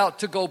is about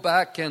to go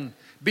back and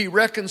be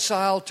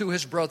reconciled to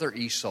his brother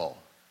Esau.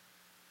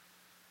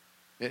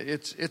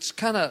 It's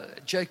kind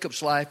of,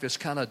 Jacob's life is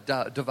kind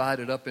of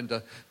divided up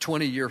into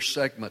 20-year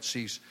segments.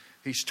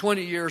 He's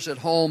 20 years at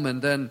home,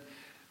 and then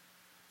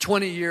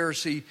 20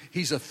 years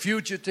he's a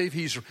fugitive.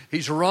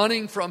 He's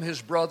running from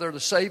his brother to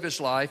save his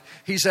life.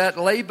 He's at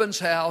Laban's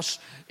house.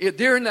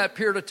 During that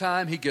period of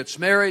time, he gets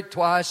married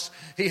twice.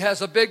 He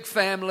has a big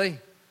family.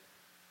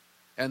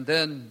 And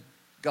then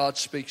God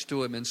speaks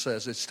to him and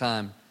says, it's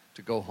time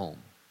to go home.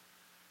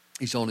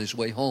 He's on his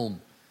way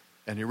home.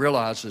 And he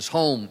realizes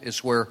home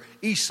is where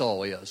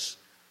Esau is.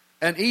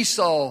 And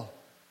Esau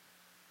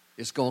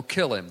is going to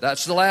kill him.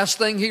 That's the last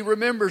thing he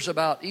remembers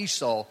about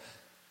Esau.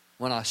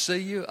 When I see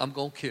you, I'm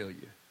going to kill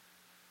you.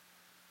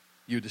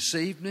 You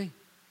deceived me.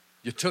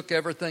 You took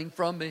everything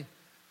from me.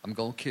 I'm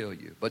going to kill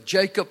you. But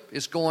Jacob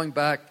is going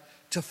back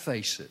to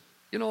face it.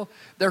 You know,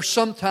 there's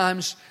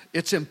sometimes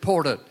it's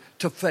important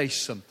to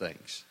face some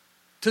things,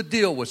 to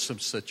deal with some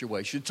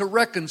situations, to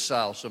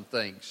reconcile some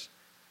things.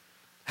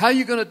 How are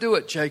you going to do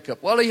it, Jacob?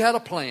 Well, he had a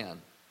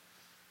plan.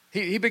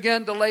 He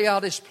began to lay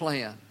out his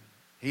plan.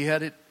 He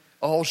had it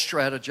all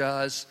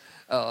strategized.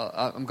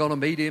 I'm going to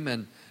meet him,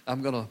 and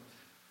I'm going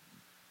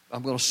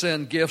to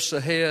send gifts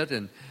ahead,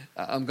 and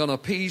I'm going to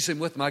appease him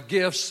with my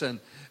gifts, and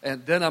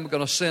then I'm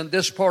going to send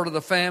this part of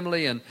the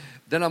family, and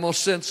then I'm going to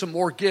send some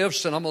more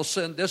gifts, and I'm going to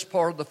send this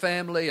part of the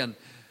family, and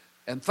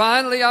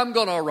finally I'm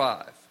going to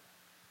arrive.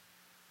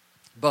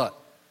 But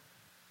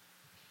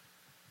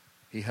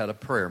he had a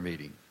prayer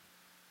meeting.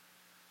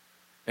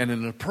 And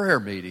in a prayer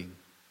meeting,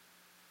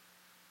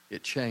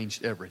 it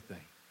changed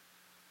everything.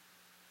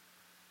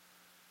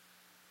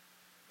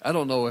 I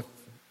don't know if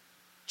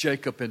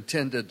Jacob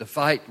intended to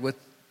fight with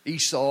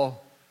Esau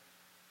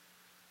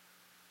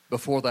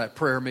before that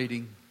prayer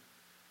meeting.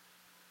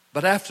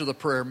 But after the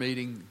prayer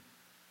meeting,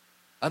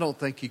 I don't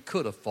think he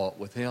could have fought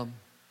with him,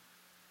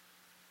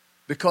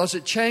 because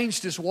it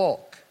changed his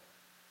walk.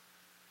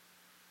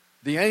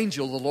 The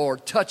angel of the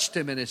Lord touched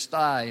him in his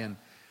thigh, and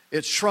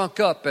it shrunk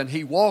up, and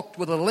he walked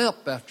with a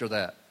limp after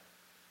that.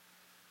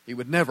 He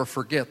would never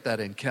forget that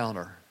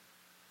encounter.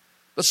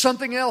 But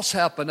something else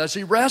happened as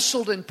he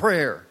wrestled in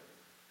prayer.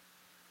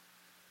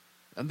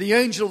 And the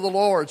angel of the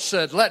Lord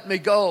said, let me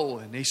go.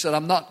 And he said,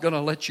 I'm not going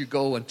to let you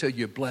go until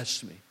you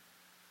bless me.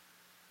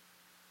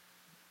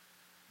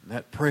 In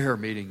that prayer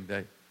meeting,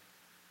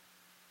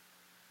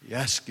 he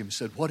asked him,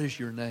 said, what is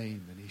your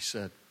name? And he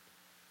said,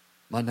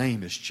 my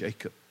name is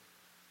Jacob.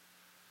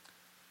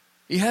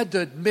 He had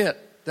to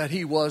admit that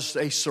he was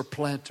a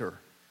supplanter.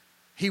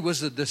 He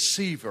was a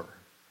deceiver.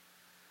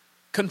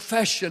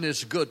 Confession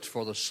is good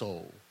for the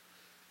soul.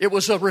 It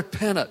was a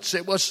repentance.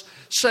 It was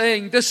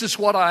saying, this is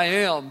what I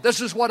am. This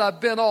is what I've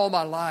been all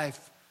my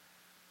life.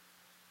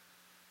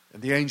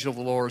 And the angel of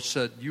the Lord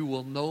said, you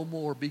will no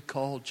more be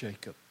called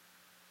Jacob,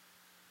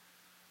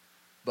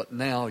 but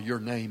now your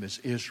name is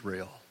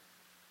Israel.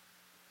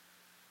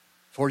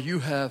 For you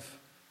have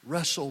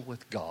wrestled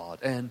with God,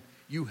 and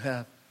you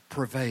have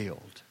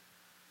prevailed.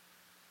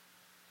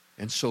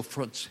 And so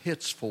from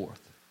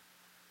henceforth,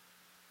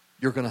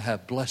 you're going to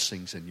have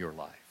blessings in your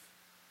life.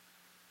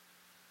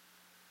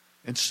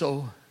 And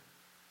so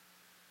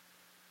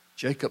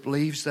Jacob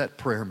leaves that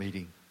prayer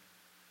meeting,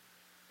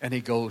 and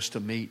he goes to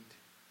meet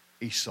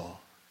Esau.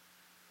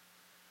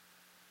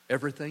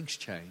 Everything's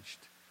changed.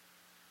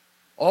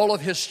 All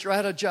of his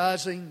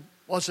strategizing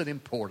wasn't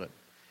important.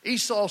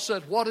 Esau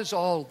said, what is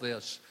all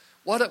this?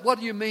 What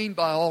do you mean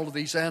by all of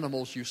these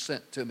animals you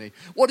sent to me?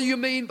 What do you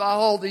mean by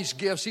all these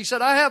gifts? He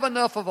said, I have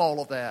enough of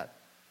all of that.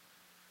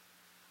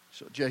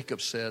 So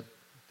Jacob said,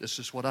 this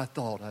is what I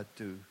thought I'd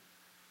do.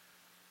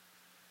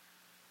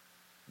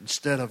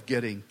 Instead of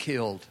getting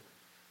killed,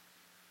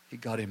 he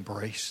got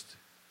embraced.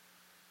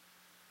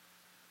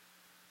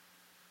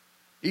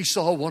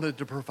 Esau wanted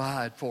to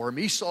provide for him.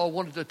 Esau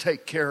wanted to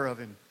take care of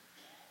him.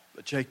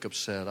 But Jacob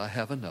said, I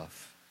have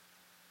enough.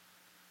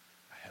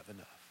 I have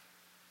enough.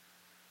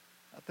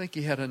 I think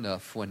he had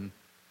enough when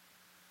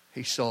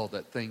he saw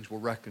that things were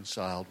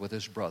reconciled with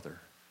his brother.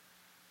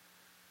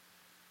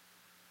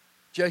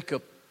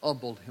 Jacob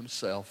humbled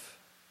himself.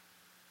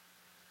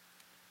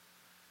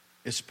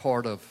 It's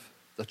part of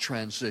the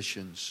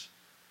transitions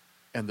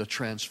and the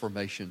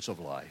transformations of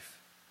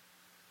life.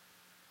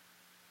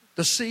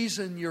 The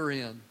season you're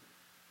in,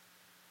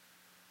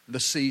 the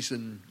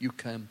season you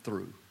come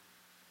through,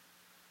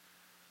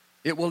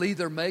 it will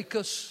either make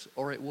us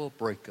or it will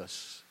break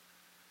us.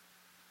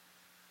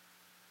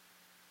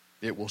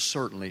 It will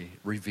certainly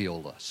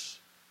reveal us.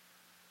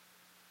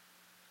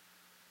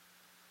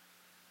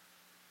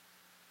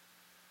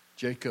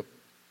 Jacob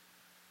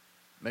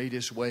made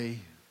his way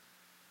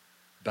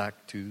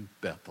back to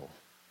Bethel,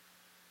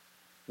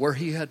 where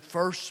he had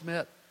first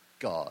met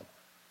God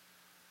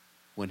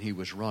when he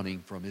was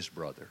running from his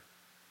brother.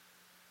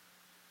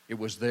 It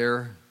was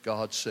there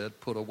God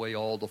said, put away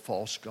all the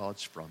false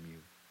gods from you.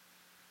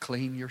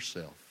 Clean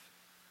yourself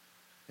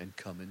and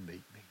come and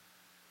meet me.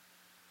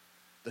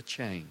 The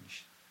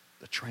change,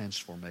 the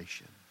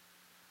transformation.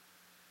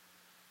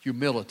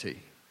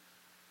 Humility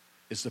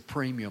is the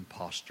premium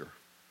posture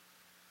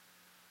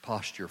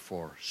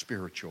for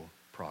spiritual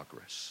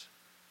progress.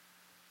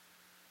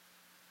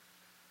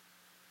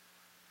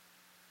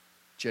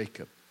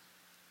 Jacob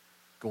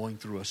going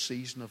through a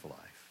season of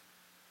life.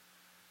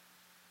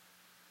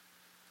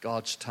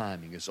 God's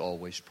timing is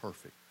always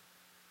perfect.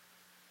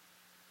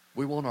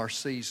 We want our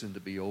season to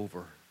be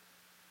over.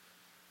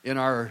 In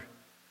our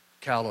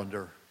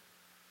calendar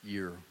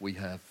year, we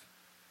have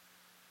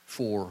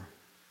 4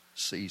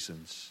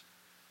 seasons,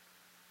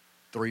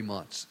 3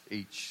 months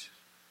each,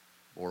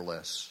 more or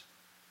less.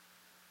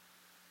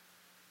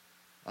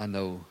 I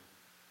know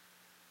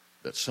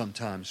that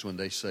sometimes when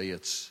they say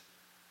it's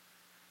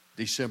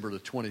December the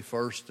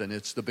 21st and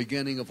it's the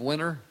beginning of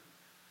winter,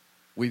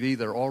 we've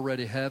either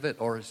already have it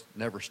or it's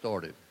never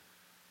started,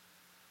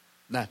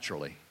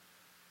 naturally.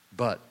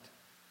 But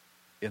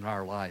in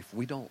our life,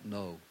 we don't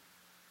know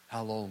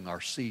how long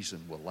our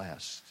season will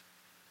last.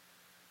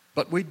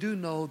 But we do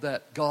know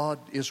that God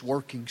is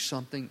working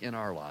something in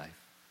our life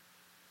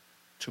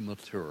to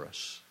mature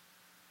us.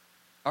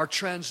 Our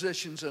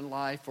transitions in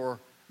life are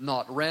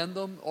not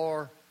random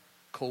or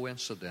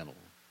coincidental.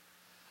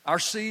 Our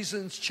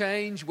seasons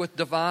change with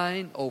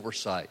divine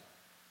oversight.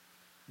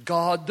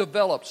 God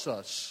develops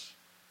us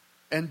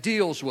and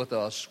deals with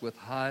us with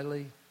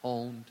highly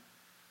honed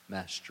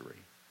mastery.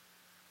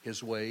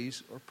 His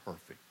ways are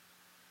perfect.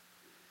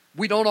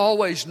 We don't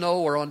always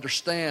know or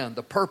understand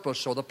the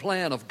purpose or the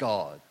plan of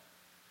God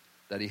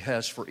that He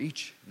has for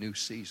each new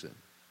season.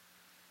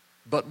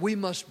 But we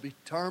must be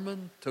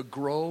determined to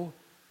grow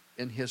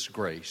in His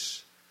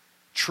grace,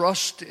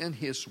 trust in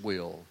His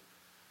will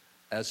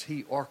as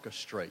He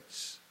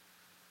orchestrates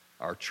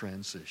our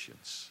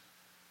transitions.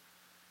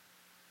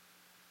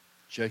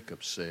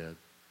 Jacob said,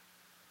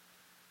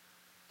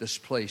 "This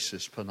place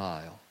is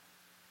Peniel,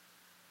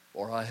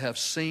 for I have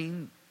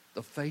seen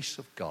the face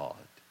of God,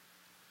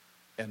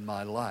 and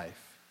my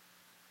life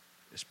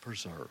is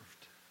preserved."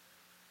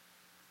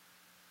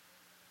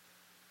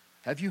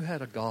 Have you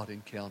had a God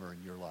encounter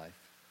in your life?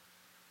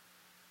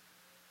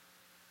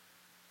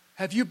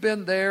 Have you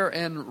been there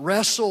and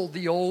wrestled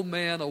the old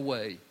man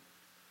away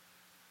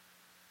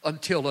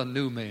until a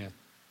new man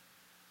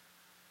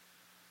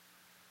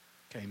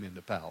came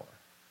into power?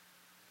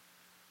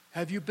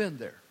 Have you been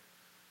there?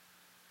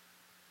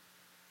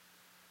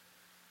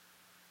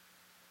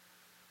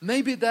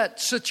 Maybe that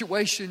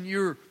situation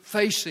you're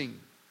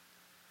facing,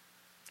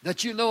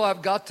 that you know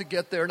I've got to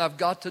get there and I've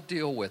got to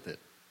deal with it.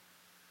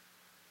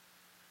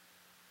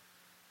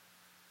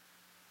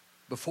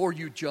 Before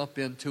you jump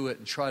into it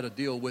and try to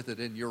deal with it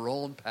in your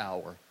own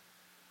power,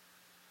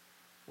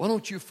 why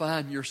don't you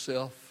find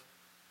yourself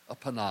a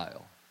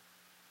Peniel?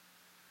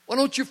 Why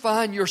don't you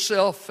find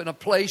yourself in a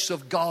place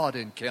of God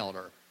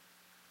encounter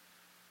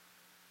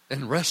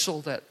and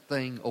wrestle that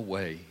thing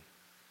away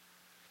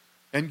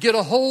and get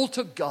a hold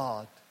to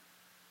God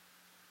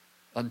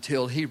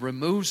until He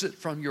removes it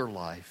from your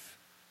life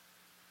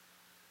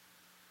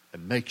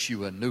and makes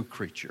you a new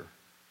creature,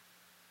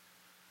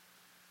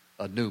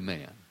 a new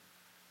man.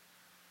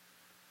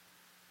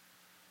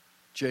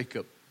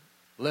 Jacob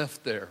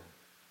left there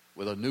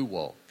with a new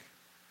walk,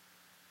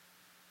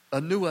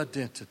 a new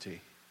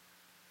identity.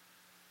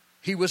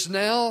 He was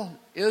now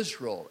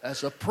Israel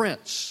as a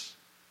prince.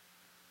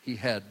 He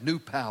had new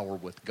power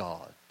with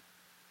God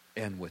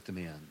and with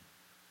men.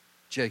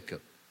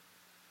 Jacob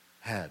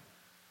had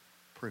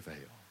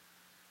prevailed.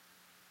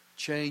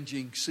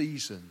 Changing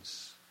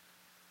seasons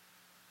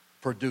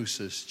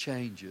produces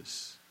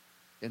changes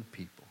in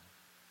people.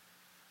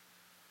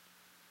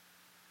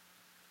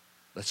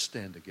 Let's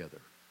stand together.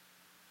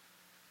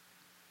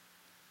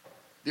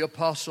 The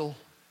apostle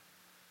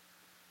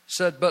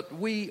said, "But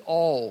we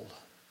all,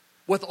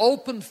 with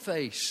open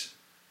face,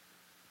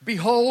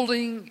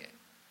 beholding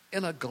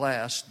in a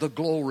glass the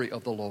glory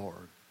of the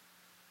Lord,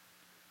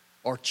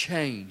 are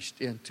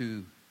changed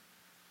into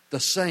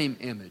the same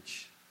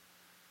image,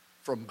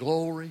 from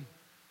glory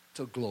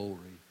to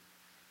glory,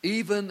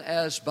 even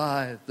as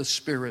by the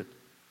Spirit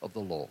of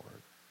the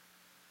Lord."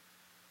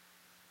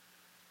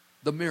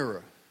 The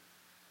mirror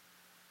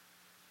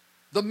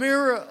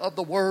of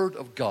the Word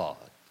of God.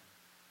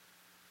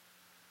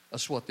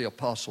 That's what the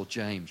Apostle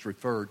James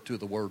referred to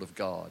the Word of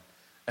God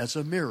as,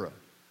 a mirror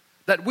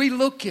that we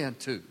look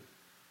into.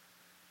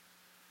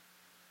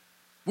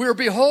 We're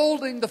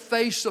beholding the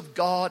face of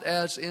God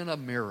as in a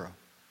mirror.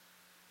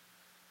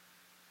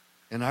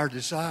 And our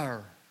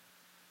desire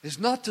is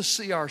not to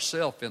see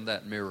ourselves in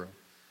that mirror,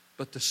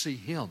 but to see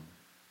Him.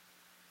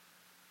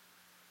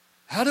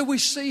 How do we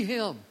see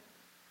Him?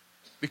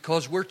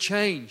 Because we're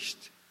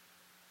changed.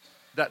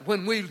 That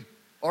when we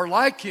are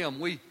like Him,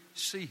 we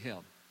see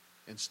Him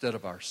instead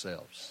of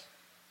ourselves.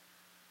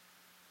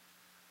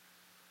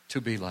 To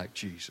be like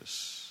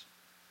Jesus.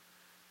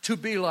 To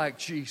be like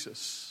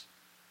Jesus.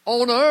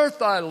 On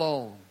earth I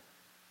long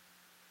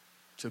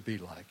to be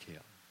like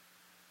Him.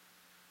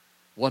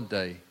 One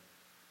day,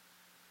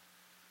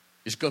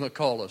 He's going to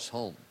call us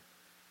home.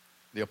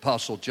 The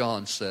Apostle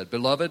John said,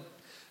 "Beloved,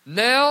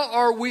 now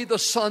are we the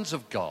sons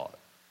of God.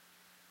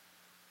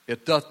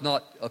 It doth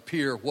not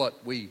appear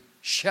what we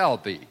shall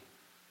be,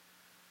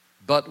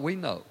 but we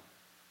know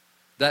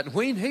that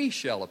when He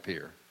shall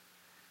appear,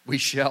 we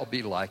shall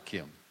be like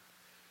Him,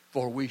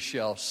 for we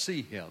shall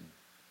see Him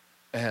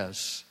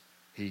as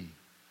He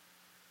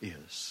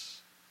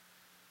is."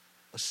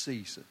 A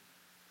season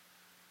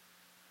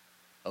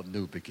of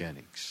new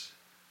beginnings.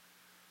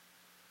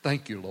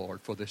 Thank you,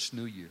 Lord, for this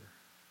new year.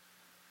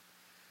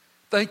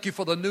 Thank you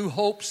for the new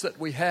hopes that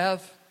we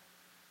have.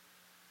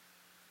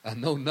 I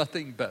know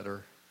nothing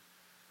better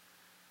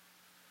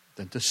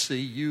than to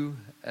see you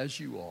as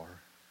you are.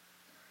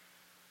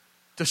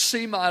 To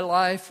see my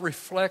life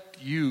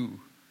reflect you.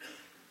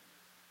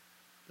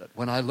 That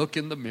when I look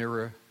in the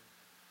mirror,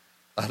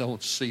 I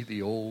don't see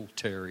the old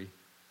Terry.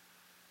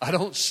 I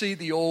don't see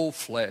the old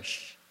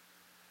flesh.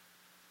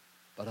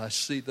 But I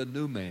see the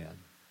new man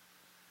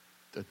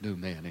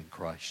in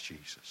Christ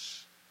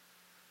Jesus.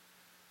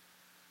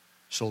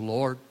 So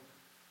Lord,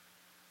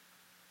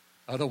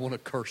 I don't want to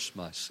curse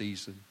my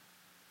season,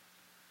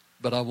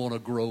 but I want to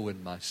grow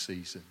in my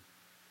season.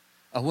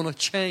 I want to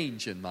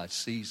change in my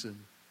season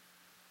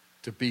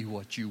to be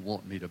what you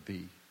want me to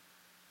be.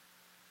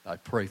 I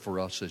pray for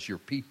us as your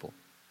people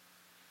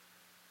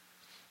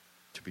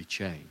to be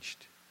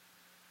changed,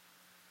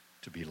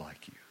 to be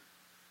like you.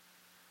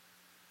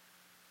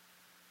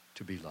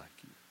 To be like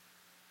you.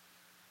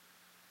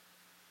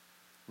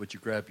 Would you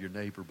grab your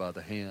neighbor by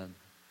the hand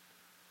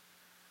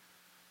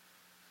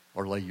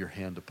or lay your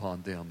hand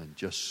upon them and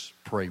just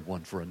pray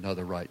one for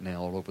another right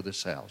now all over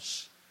this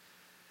house?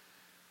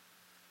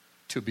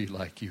 To be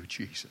like you,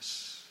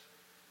 Jesus.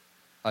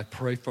 I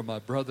pray for my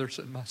brothers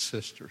and my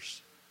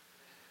sisters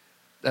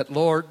that,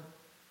 Lord,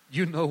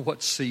 you know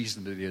what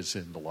season it is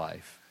in the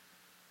life.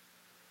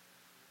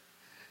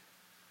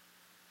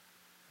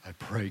 I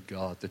pray,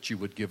 God, that you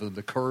would give them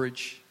the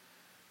courage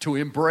to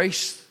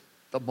embrace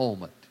the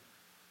moment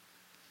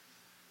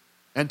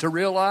and to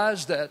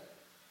realize that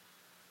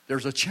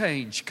there's a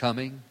change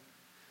coming.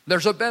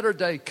 There's a better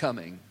day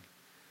coming.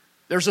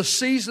 There's a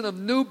season of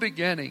new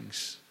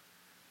beginnings.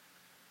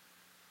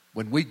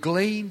 When we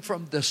glean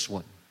from this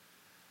one,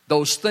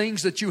 those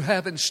things that you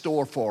have in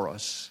store for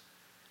us,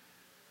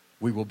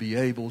 we will be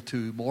able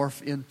to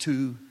morph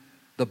into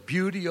the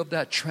beauty of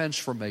that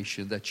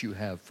transformation that you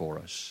have for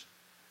us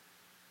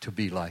to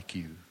be like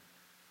you.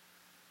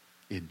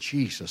 In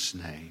Jesus'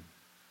 name.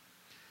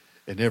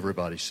 And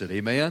everybody said,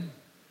 amen.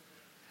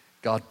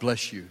 God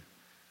bless you.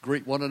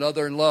 Greet one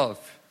another in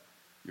love.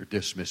 You're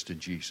dismissed in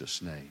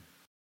Jesus' name.